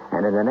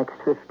 And in the next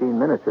 15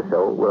 minutes or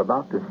so, we're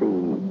about to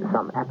see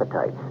some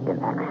appetites in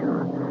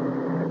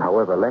action.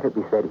 However, let it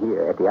be said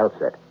here at the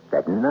outset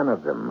that none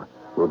of them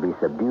will be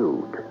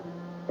subdued.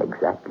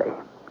 Exactly.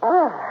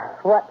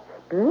 What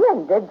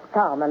splendid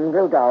salmon,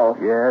 Rudolph.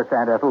 Yes,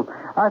 Aunt Ethel.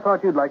 I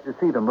thought you'd like to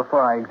see them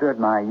before I exert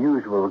my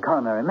usual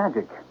culinary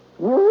magic.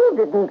 You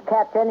didn't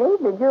catch any,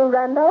 did you,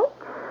 Randolph?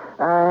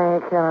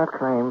 I cannot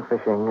claim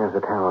fishing as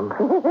a talent.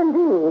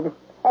 Indeed.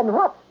 And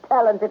what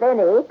talent, if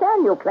any,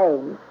 can you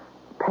claim?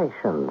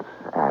 Patience,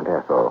 Aunt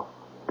Ethel.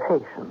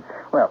 Patience.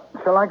 Well,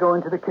 shall I go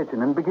into the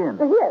kitchen and begin?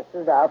 Yes,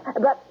 Rudolph.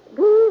 But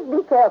please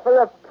be careful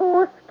of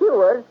poor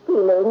Skewer's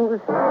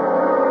feelings.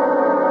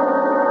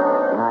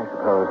 I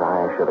suppose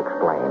I should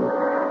explain.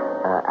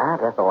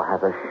 Aunt Ethel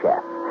has a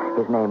chef.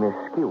 His name is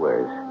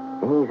Skewers.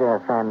 He's a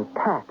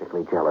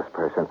fantastically jealous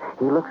person.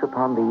 He looks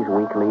upon these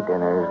weekly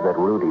dinners that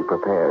Rudy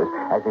prepares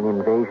as an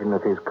invasion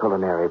of his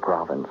culinary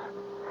province.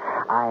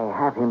 I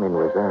have him in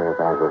reserve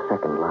as a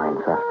second-line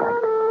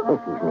suspect,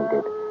 if he's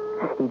needed.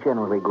 He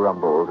generally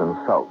grumbles and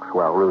sulks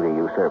while Rudy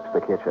usurps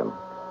the kitchen.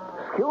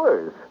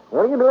 Skewers,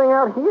 what are you doing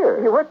out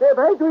here? What am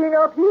I doing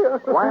out here?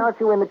 Why aren't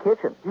you in the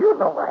kitchen? You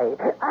know why.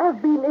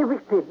 I've been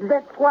evicted.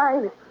 That's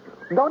why.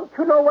 Don't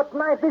you know what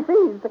night this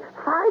is?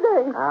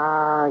 Friday.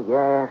 Ah,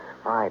 yes,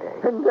 Friday.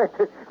 And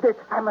that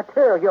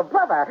amateur, your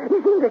brother,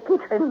 is in the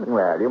kitchen.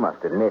 Well, you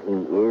must admit he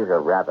is a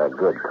rather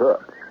good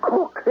cook.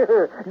 Cook.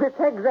 That's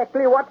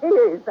exactly what he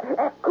is.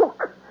 A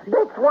cook.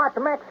 That's what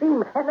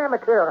Maxime, an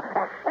amateur.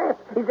 A chef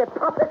is a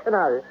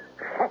professional.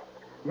 Chef.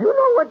 You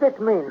know what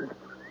that means.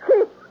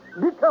 Chef,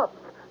 the top,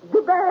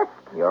 the best.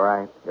 You're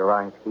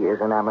right. He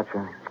is an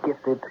amateur. He's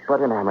gifted,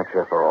 but an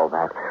amateur for all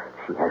that.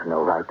 She has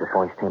no right to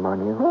foist him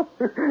on you.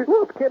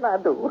 What can I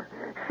do?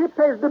 She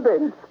pays the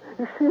bills.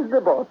 She's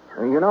the boss.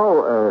 You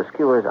know,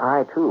 Skewers,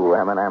 I, too,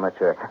 am an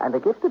amateur. And a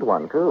gifted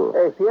one, too.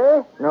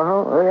 Yeah?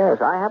 Oh,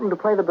 yes. I happen to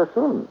play the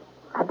bassoon.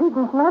 I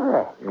didn't know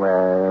that.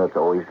 Well, it's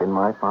always been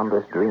my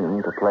fondest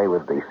dream to play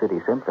with the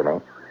City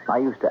Symphony. I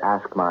used to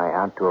ask my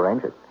aunt to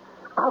arrange it.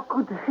 How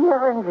could she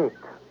arrange it?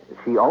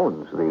 She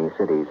owns the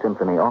City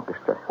Symphony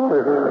Orchestra.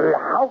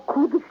 How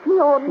could she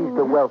own... She's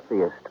the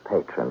wealthiest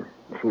patron.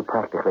 She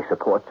practically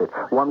supports it.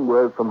 One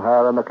word from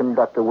her and the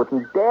conductor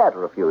wouldn't dare to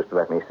refuse to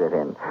let me sit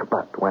in.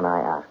 But when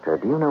I asked her,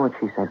 do you know what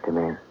she said to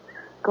me?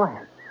 Go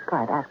ahead,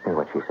 ask me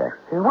what she said.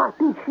 What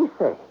did she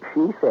say?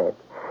 She said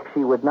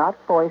she would not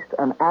foist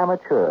an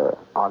amateur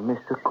on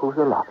Mr.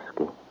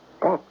 Kuzelovsky.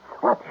 That's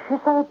what she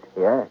said?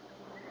 Yes.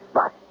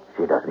 But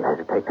she doesn't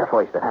hesitate to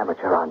foist an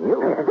amateur on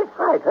you. That's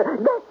right.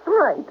 That's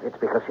right. It's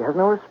because she has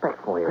no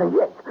respect for you.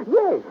 Yes.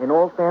 In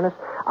all fairness,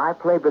 I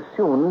play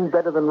bassoon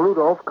better than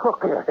Rudolph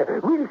Cook.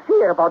 We'll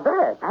see about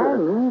that.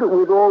 And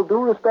with all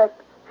due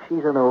respect,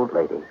 she's an old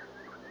lady.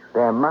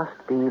 There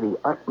must be the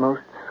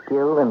utmost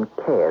skill and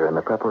care in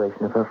the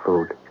preparation of her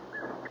food.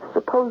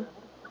 Suppose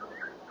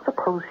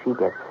she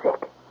gets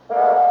sick.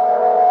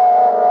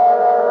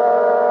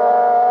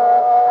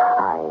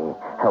 I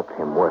helped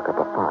him work up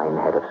a fine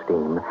head of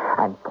steam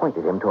and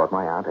pointed him toward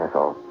my Aunt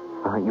Ethel.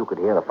 You could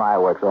hear the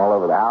fireworks all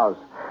over the house.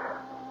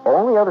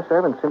 All the other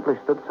servants simply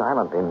stood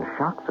silent in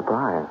shocked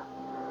surprise.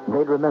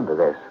 They'd remember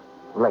this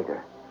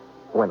later,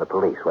 when the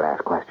police would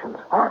ask questions.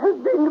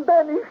 I've been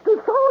banished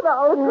to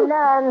Soda.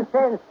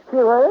 Nonsense,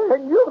 Skewers.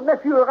 And your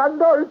nephew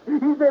Randolph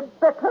is a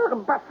better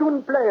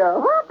bassoon player.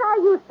 What are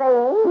you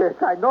saying? Yes,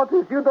 I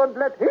notice you don't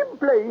let him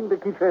play in the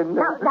kitchen.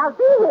 Now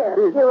see here,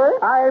 Skewers.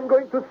 I am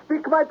going to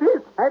speak my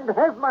piece and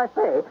have my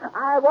say.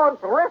 I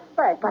want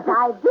respect. But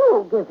I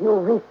do give you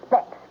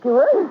respect,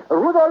 Skewers.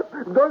 Rudolph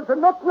does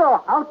not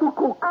know how to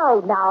cook.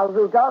 Oh, now,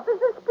 Rudolph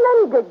is a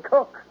splendid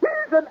cook.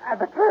 He's an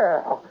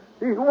amateur.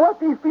 What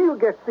if you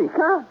get sick,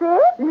 huh?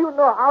 Sick? You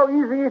know how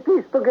easy it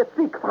is to get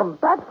sick from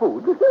bad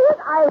food. Yes,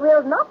 I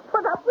will not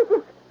put up with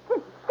this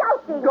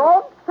shouting.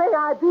 Don't say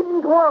I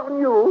didn't warn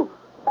you.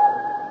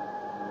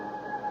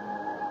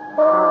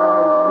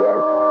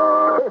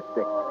 Yes.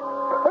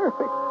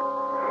 Perfect.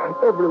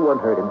 Everyone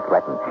heard him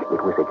threaten.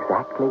 It was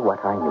exactly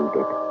what I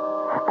needed.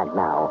 And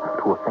now,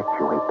 to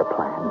effectuate the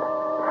plan,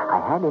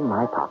 I had in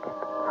my pocket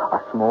a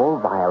small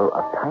vial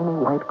of tiny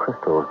white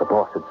crystals the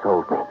boss had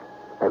sold me.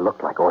 They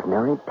looked like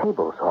ordinary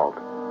table salt.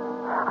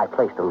 I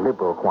placed a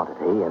liberal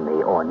quantity in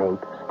the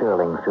ornate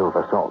sterling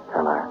silver salt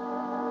cellar.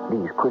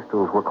 These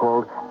crystals were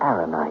called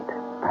aronite,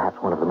 perhaps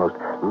one of the most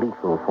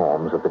lethal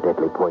forms of the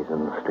deadly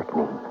poison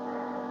strychnine.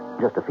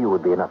 Just a few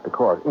would be enough to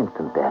cause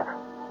instant death.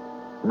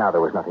 Now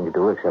there was nothing to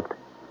do except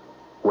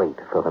wait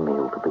for the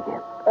meal to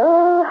begin.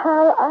 Oh,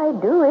 how I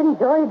do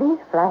enjoy these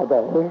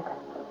Fridays.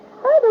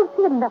 I don't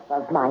see enough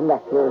of my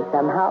nephew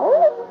somehow.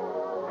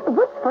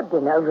 What's for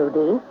dinner,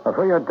 Rudy?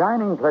 For your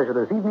dining pleasure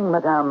this evening,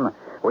 madame,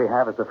 we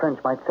have, as the French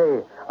might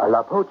say, a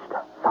la poached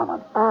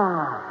salmon.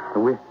 Ah.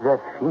 With the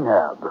fine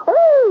herbe.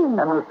 Oh,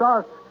 and the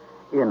sauce,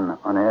 in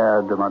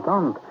honneur de ma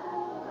tante,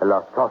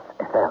 la sauce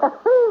Eiffel.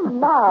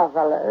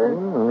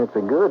 marvelous. It's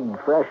a good,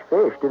 fresh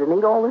fish. Did it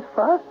need all this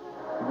fuss?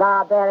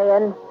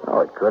 Barbarian.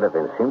 Oh, it could have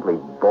been simply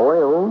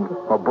boiled,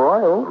 or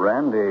broiled.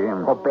 Randy.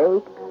 Or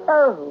baked.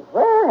 Oh,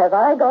 where have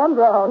I gone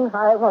wrong,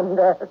 I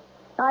wonder?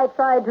 I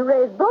tried to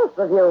raise both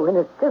of you in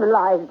a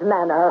civilized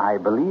manner. I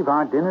believe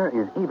our dinner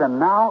is even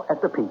now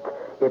at the peak.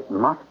 It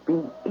must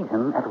be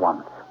eaten at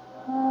once.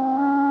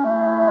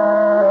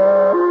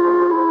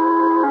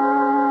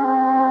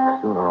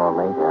 Sooner or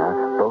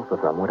later,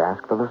 Some would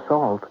ask for the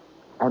salt,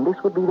 and this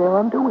would be their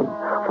undoing,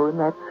 for in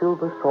that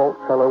silver salt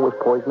cellar was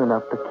poison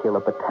enough to kill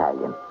a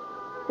battalion.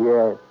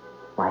 Yes,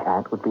 my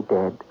aunt would be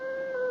dead,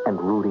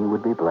 and Rudy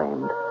would be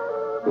blamed.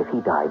 If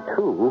he died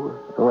too,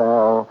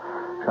 well,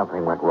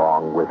 something went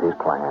wrong with his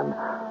plan.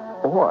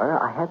 Or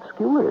I had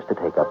Skewers to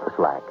take up the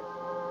slack.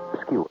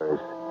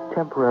 Skewers,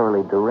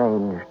 temporarily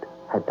deranged,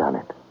 had done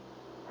it.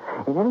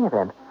 In any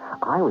event,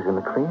 I was in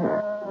the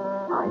clear.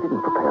 I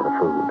didn't prepare the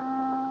food.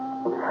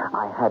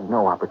 I had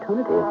no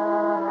opportunity.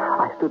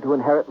 I stood to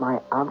inherit my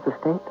aunt's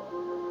estate,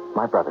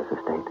 my brother's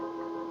estate.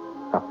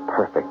 A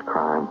perfect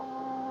crime.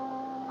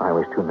 I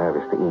was too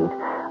nervous to eat.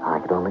 I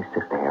could only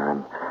sit there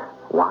and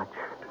watch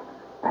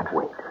and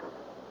wait.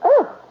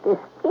 Oh, this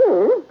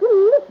is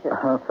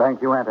delicious.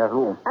 Thank you, Aunt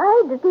Ethel.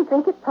 I didn't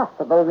think it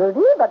possible,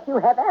 Rudy, but you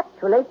have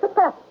actually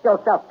surpassed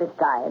yourself this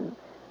time.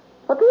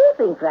 What do you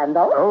think,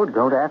 Randolph? Oh,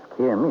 don't ask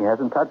him. He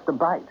hasn't touched a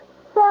bite.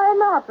 Why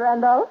not,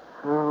 Randolph?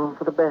 Oh,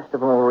 for the best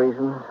of all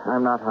reasons,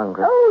 I'm not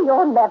hungry. Oh,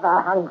 you're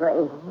never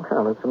hungry.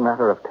 Well, it's a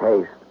matter of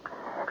taste.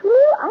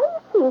 I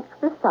think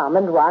the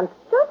salmon wants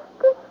just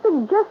a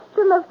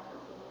suggestion of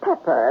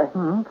pepper.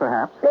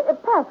 Perhaps.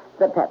 Pass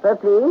the pepper,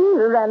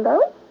 please,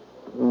 Randolph.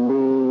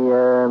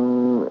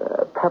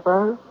 The,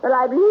 pepper? Well,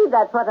 I believe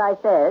that's what I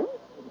said.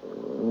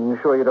 You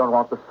sure you don't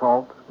want the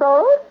salt?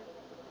 Salt?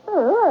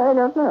 Oh, I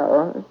don't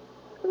know.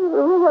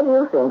 What do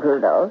you think,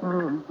 Rudolph?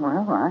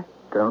 Well, I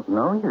don't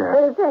know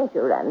either. Thank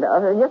you,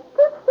 Randolph. Just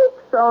a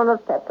teaspoon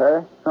of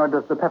pepper. Or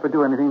does the pepper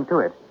do anything to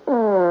it?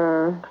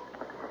 Well,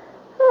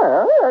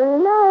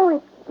 now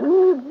it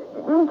needs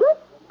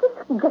just a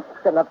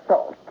suggestion of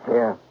salt.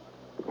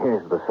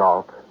 Here's the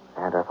salt,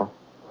 Aunt Ethel.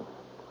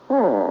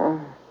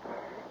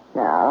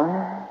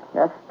 Now,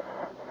 just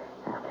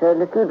after a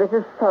little bit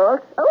of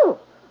salt.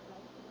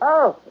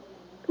 Oh,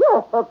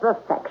 you're for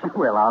perfection.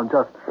 Well, I'll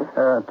just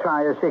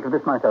try a shake of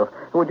this myself.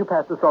 Would you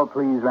pass the salt,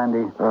 please,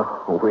 Randy?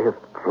 Oh, with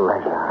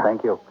pleasure.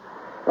 Thank you.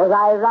 Was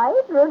I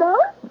right,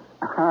 Rudolph?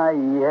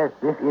 Yes,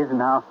 this is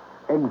now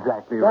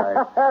exactly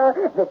right.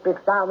 This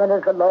salmon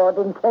as the Lord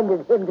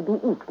intended him to be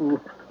eaten.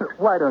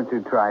 Why don't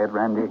you try it,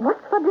 Randy?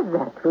 What's for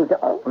dessert,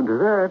 Rudolph? For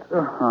dessert?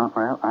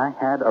 Well, I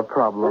had a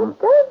problem.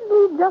 It does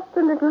need just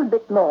a little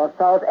bit more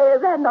salt.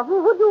 Randolph,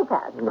 would you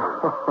pass?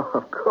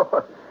 Of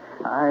course.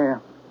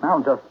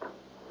 I'll just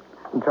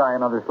try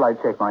another slight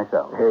shake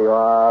myself. Here you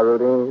are,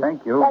 Rudy.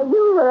 Thank you.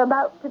 You were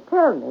about to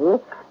tell me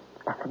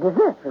that's a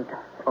dessert,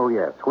 Rudolph. Oh,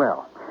 yes.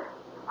 Well,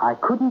 I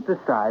couldn't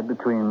decide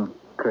between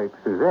crepe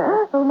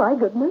Suzette, oh, my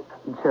goodness,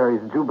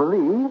 cherries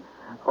Jubilee,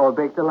 or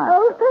baked Alaska.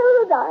 Oh,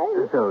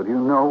 paradise. So, do you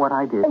know what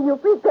I did? You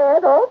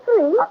prepared all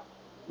three.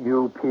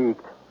 You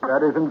peeked.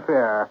 That isn't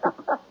fair.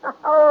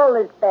 All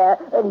is fair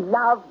in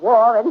love,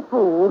 war, and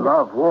food.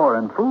 Love, war,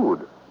 and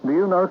food. Do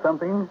you know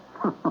something?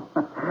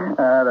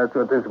 That's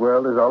what this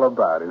world is all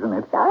about, isn't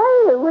it?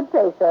 I would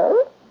say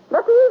so.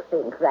 What do you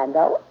think,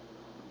 Randolph?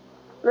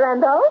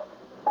 Randolph?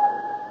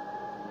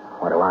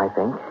 What do I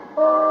think?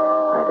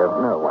 I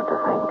don't know what to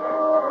think.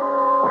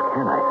 What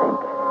can I think?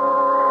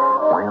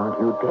 Why aren't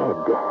you dead?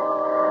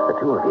 The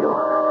two of you.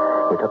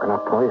 You took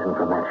enough poison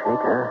from that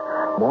shaker.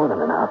 More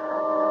than enough.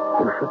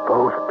 You should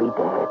both be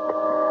dead.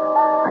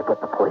 I put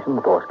the poison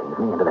the boss gave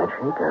me into that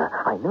shaker.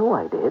 I know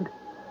I did.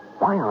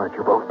 Why aren't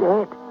you both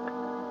dead?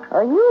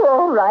 Are you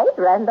all right,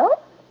 Randolph?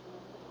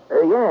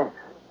 Yes.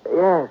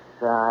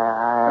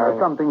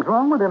 Something's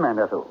wrong with him, Aunt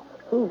Ethel.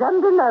 He's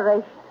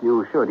undernourished.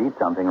 You should eat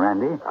something,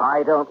 Randy.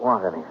 I don't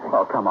want anything.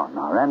 Oh, come on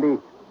now, Randy.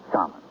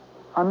 Salmon.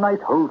 A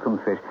nice, wholesome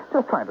fish.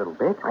 Just try a little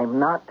bit. I'm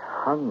not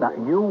hungry. Now,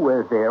 you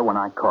were there when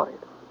I caught it.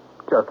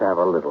 Just have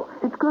a little.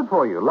 It's good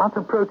for you. Lots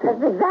of protein.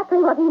 That's exactly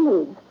what he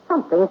needs.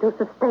 Something to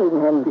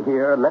sustain him.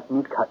 Here, let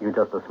me cut you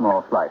just a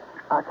small slice.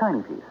 A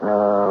tiny piece.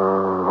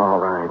 All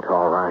right.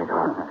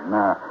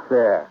 Now,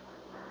 there.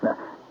 Now,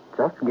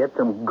 just get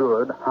some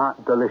good,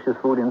 hot, delicious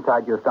food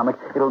inside your stomach.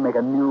 It'll make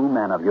a new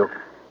man of you.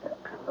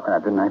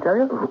 Didn't I tell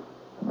you?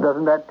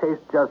 Doesn't that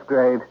taste just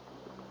great?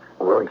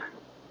 Rudy.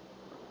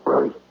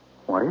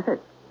 What is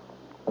it?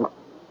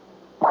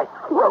 My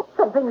throat.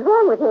 Something's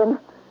wrong with him.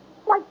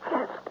 My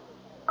chest.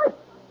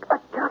 I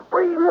can't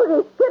breathe.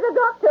 Rudy, get a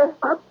doctor.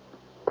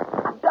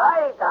 I'm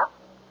dying. The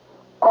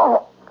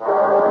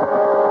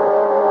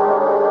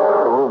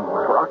room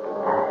was rocking.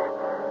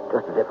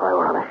 Just as if I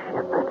were on a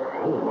ship at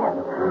sea. And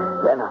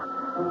then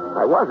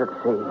I was at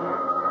sea.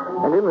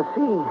 And in the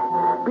sea,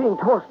 being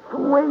tossed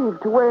from wave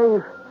to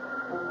wave.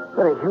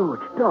 Then a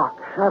huge, dark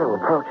shadow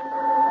approached.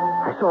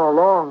 I saw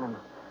long and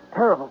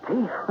terrible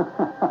teeth.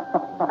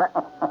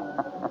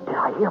 Did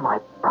I hear my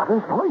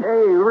brother's voice?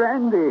 Hey,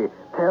 Randy.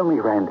 Tell me,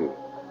 Randy,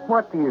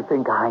 what do you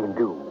think I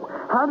do?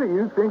 How do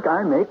you think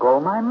I make all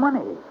my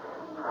money?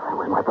 It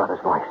was my brother's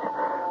voice,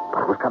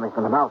 but it was coming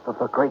from the mouth of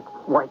the great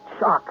white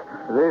shark.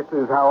 This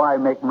is how I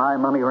make my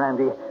money,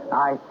 Randy.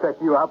 I set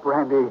you up,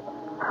 Randy.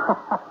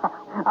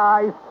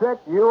 I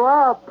set you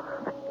up.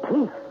 The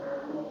teeth.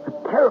 The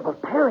terrible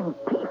tearing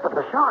teeth of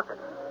the shark.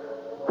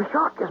 The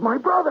shark is my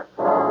brother.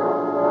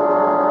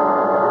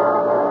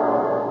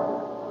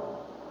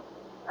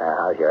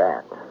 How's your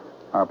aunt?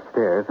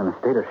 Upstairs in a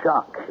state of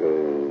shock.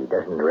 She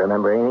doesn't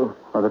remember anything?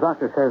 Well, the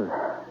doctor says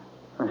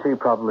she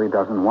probably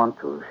doesn't want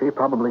to. She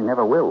probably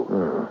never will.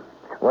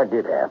 What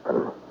did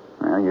happen?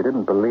 Well, you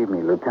didn't believe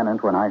me,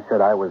 Lieutenant, when I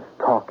said I was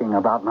talking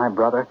about my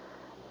brother.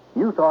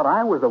 You thought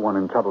I was the one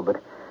in trouble,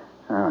 but,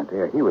 oh,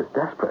 dear, he was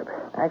desperate.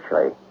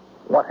 Actually,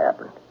 what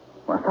happened?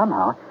 Well,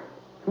 somehow,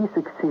 he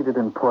succeeded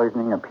in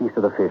poisoning a piece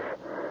of the fish.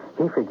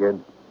 He figured,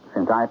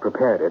 since I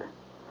prepared it,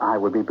 I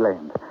would be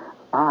blamed.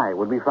 I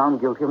would be found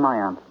guilty of my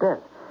aunt's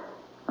death.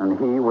 And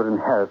he would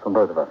inherit from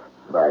both of us.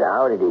 But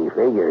how did he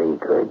figure he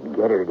could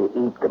get her to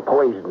eat the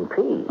poisoned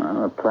peas?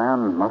 Well, the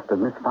plan must have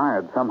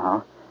misfired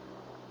somehow.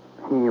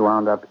 He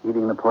wound up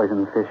eating the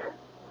poisoned fish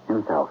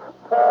himself.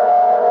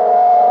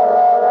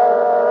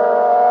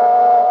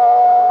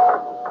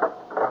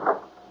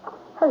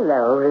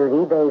 Hello,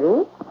 Rudy,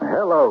 baby.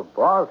 Hello,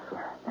 boss.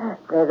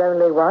 There's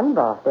only one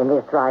boss in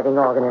this thriving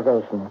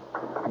organization,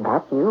 and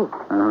that's you.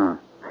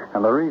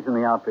 And the reason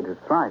the outfit is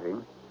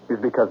thriving is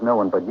because no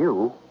one but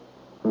you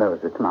knows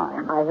it's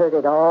mine. I heard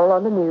it all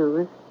on the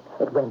news.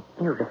 It went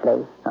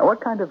beautifully. Now,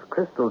 what kind of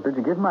crystals did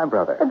you give my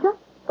brother? Just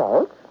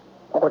salt.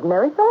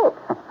 Ordinary salt.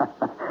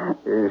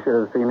 You should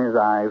have seen his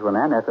eyes when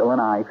Aunt Ethel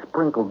and I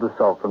sprinkled the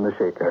salt from the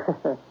shaker.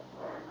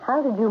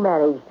 How did you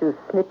manage to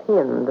slip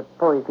him the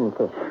poisoned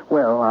fish?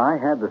 Well, I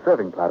had the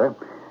serving platter,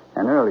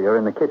 and earlier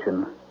in the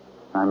kitchen,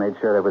 I made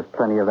sure there was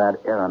plenty of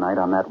that aeronite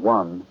on that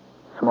one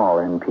small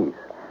end piece.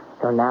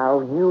 So now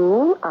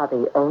you are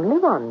the only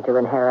one to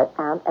inherit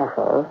Aunt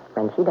Ethel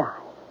when she dies.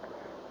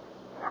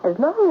 As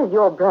long as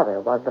your brother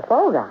was the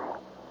fall guy,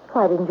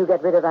 why didn't you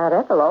get rid of Aunt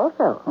Ethel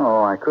also?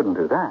 Oh, I couldn't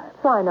do that.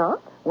 Why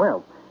not?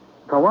 Well,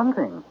 for one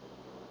thing,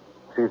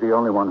 she's the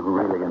only one who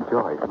really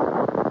enjoys it.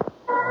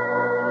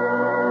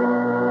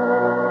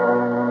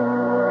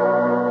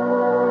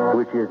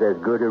 Which is as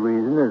good a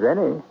reason as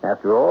any.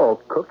 After all,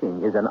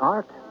 cooking is an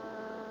art.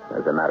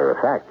 As a matter of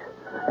fact,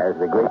 as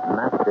the great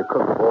master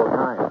cook of all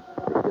time,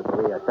 the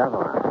Chevalier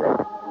Savarin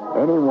said,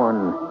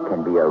 anyone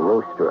can be a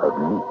roaster of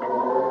meat,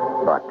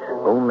 but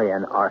only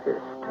an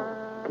artist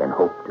can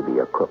hope to be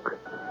a cook.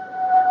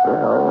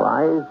 Well,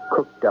 I've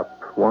cooked up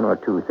one or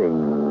two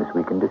things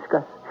we can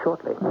discuss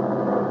shortly.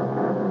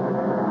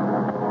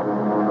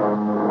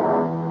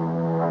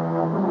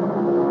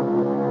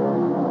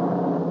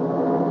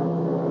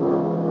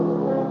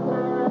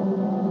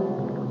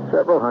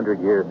 Several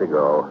hundred years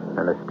ago,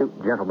 an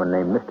astute gentleman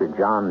named Mr.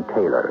 John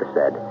Taylor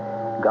said,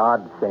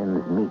 God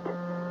sends meat,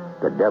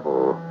 the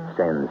devil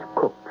sends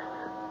cooks.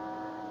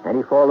 And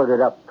he followed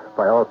it up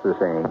by also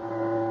saying,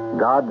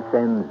 God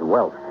sends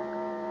wealth,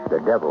 the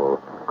devil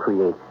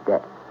creates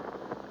debts.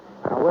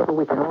 However,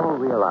 we can all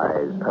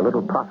realize a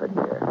little profit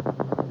here.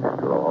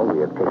 After all, we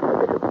have taken a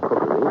bit of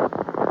cookery,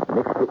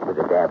 mixed it with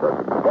a dab of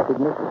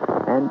indebtedness,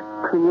 and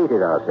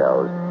created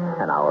ourselves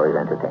an hour's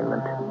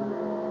entertainment.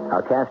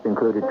 Our cast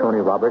included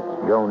Tony Roberts,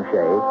 Joan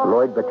Shea,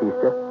 Lloyd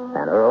Batista,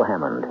 and Earl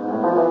Hammond.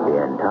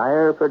 The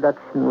entire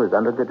production was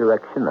under the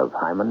direction of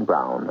Hyman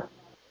Brown.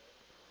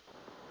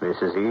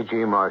 This is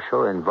E.G.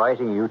 Marshall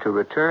inviting you to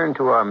return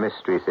to our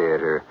Mystery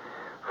Theater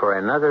for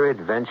another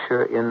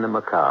adventure in the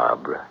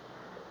macabre.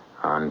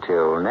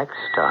 Until next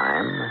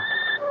time,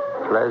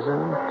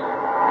 pleasant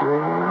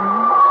dreams.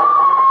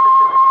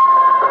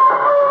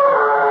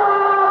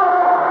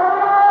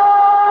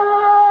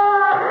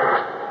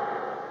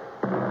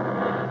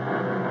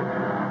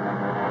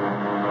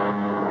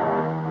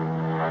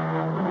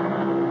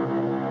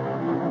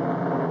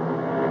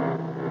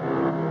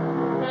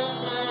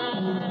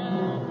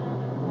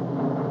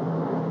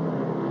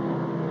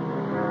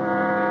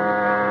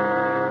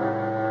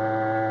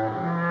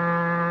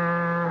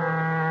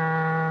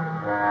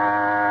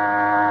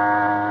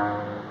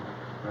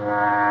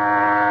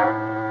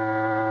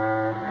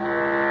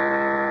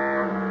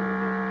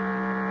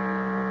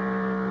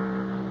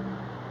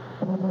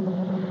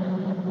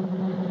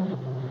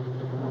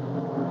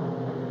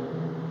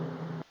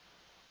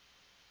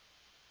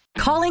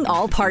 Calling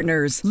all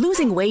partners.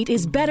 Losing weight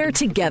is better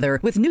together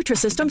with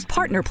Nutrisystem's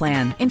Partner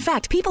Plan. In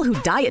fact, people who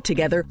diet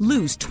together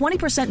lose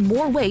 20%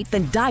 more weight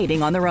than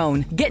dieting on their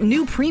own. Get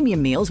new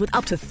premium meals with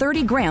up to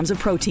 30 grams of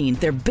protein.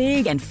 They're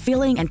big and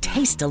filling and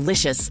taste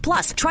delicious.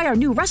 Plus, try our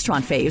new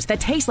restaurant faves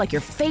that taste like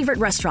your favorite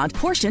restaurant,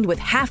 portioned with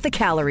half the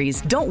calories.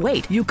 Don't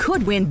wait. You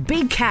could win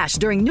big cash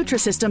during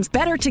Nutrisystem's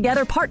Better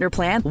Together Partner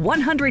Plan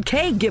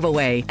 100K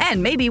giveaway.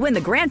 And maybe win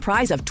the grand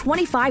prize of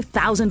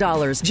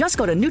 $25,000. Just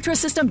go to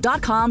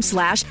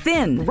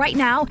Nutrisystem.com/thin right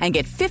now and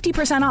get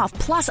 50% off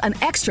plus an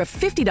extra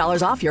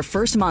 $50 off your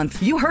first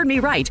month. You heard me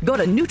right. Go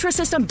to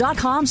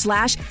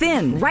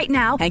Nutrisystem.com/thin right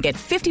now and get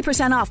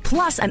 50% off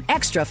plus an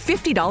extra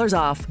 $50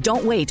 off.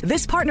 Don't wait.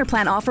 This Partner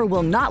Plan offer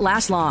will not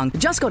last long.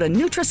 Just go to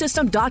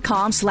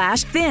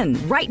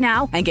Nutrisystem.com/thin right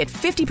now and get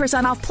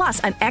 50% off plus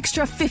an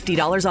extra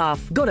 $50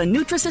 off. Go to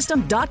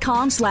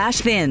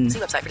Nutrisystem.com/thin. See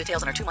website for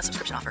details on our 2-month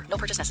subscription offer. No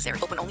purchase necessary.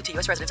 Open only to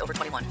U.S. residents over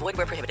 21. Void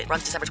where prohibited.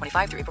 Runs December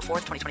 25 through April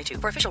 4th, 2022.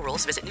 For official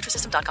rules, visit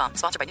Nutrisystem.com.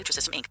 Sponsored by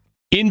Nutrisystem, Inc.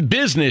 In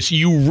business,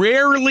 you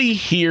rarely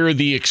hear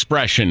the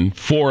expression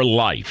 "for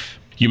life."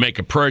 You make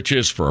a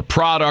purchase for a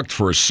product,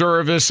 for a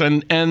service,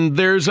 and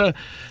there's a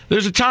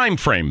time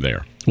frame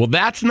there. Well,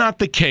 that's not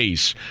the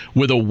case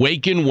with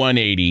Awaken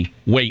 180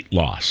 weight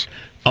loss.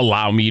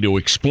 Allow me to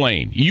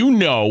explain. You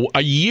know,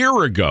 a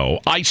year ago,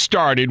 I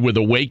started with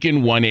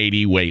Awaken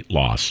 180 weight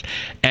loss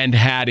and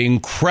had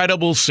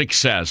incredible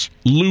success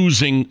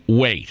losing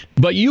weight.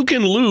 But you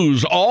can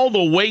lose all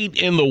the weight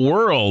in the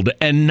world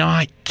and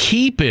not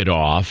keep it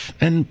off.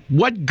 And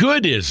what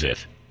good is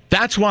it?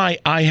 That's why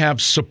I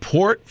have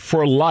support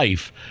for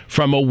life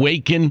from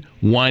Awaken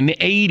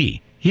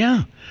 180.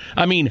 Yeah.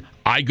 I mean,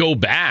 I go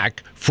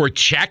back for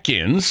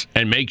check-ins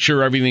and make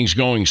sure everything's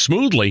going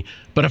smoothly.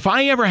 But if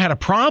I ever had a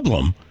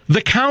problem,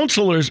 the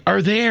counselors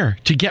are there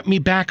to get me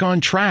back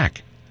on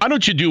track. Why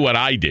don't you do what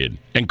I did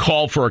and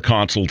call for a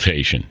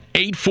consultation?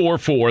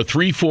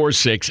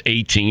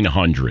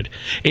 844-346-1800.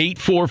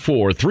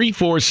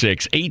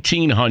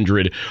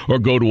 844-346-1800 or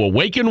go to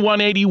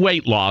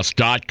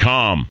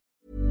awaken180weightloss.com.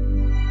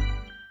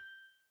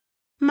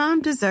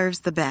 Mom deserves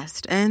the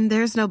best, and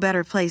there's no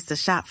better place to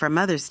shop for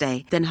Mother's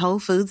Day than Whole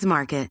Foods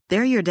Market.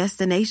 They're your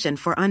destination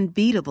for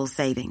unbeatable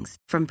savings,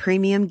 from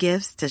premium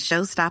gifts to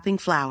show-stopping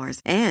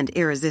flowers and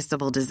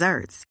irresistible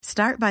desserts.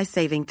 Start by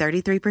saving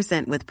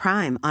 33% with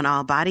Prime on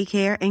all body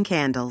care and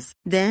candles.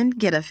 Then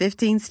get a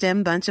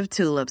 15-stem bunch of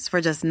tulips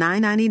for just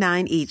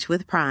 $9.99 each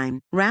with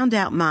Prime. Round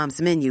out Mom's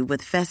menu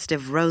with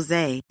festive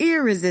rosé,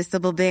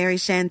 irresistible berry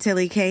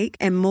chantilly cake,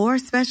 and more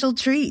special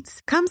treats.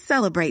 Come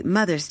celebrate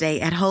Mother's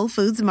Day at Whole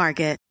Foods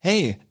Market.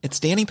 Hey, it's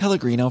Danny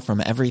Pellegrino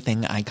from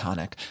Everything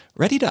Iconic.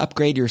 Ready to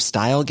upgrade your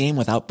style game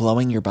without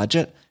blowing your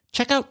budget?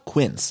 Check out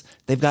Quince.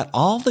 They've got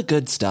all the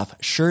good stuff,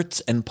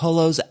 shirts and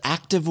polos,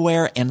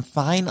 activewear, and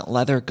fine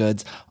leather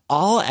goods,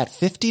 all at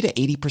 50 to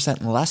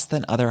 80% less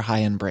than other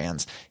high-end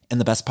brands.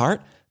 And the best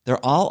part?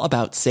 They're all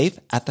about safe,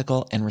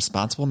 ethical, and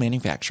responsible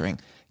manufacturing.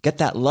 Get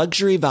that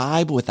luxury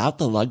vibe without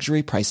the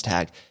luxury price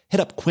tag. Hit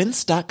up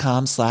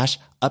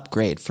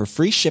quince.com/upgrade for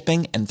free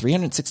shipping and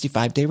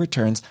 365-day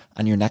returns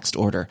on your next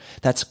order.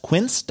 That's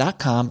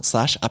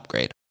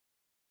quince.com/upgrade.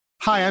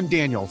 Hi, I'm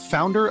Daniel,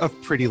 founder of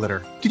Pretty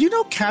Litter. Did you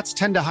know cats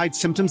tend to hide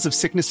symptoms of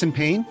sickness and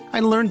pain? I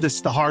learned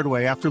this the hard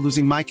way after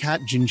losing my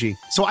cat, Gingy.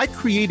 So I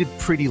created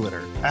Pretty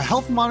Litter, a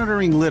health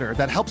monitoring litter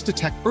that helps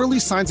detect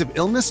early signs of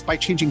illness by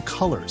changing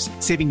colors,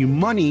 saving you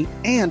money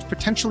and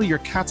potentially your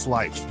cat's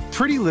life.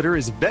 Pretty Litter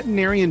is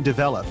veterinarian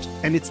developed,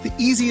 and it's the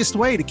easiest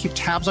way to keep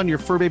tabs on your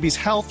fur baby's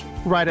health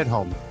right at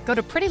home. Go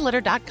to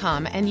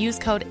prettylitter.com and use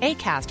code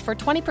ACAST for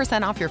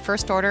 20% off your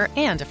first order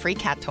and a free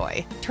cat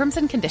toy. Terms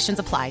and conditions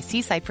apply.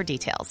 See site for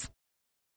details.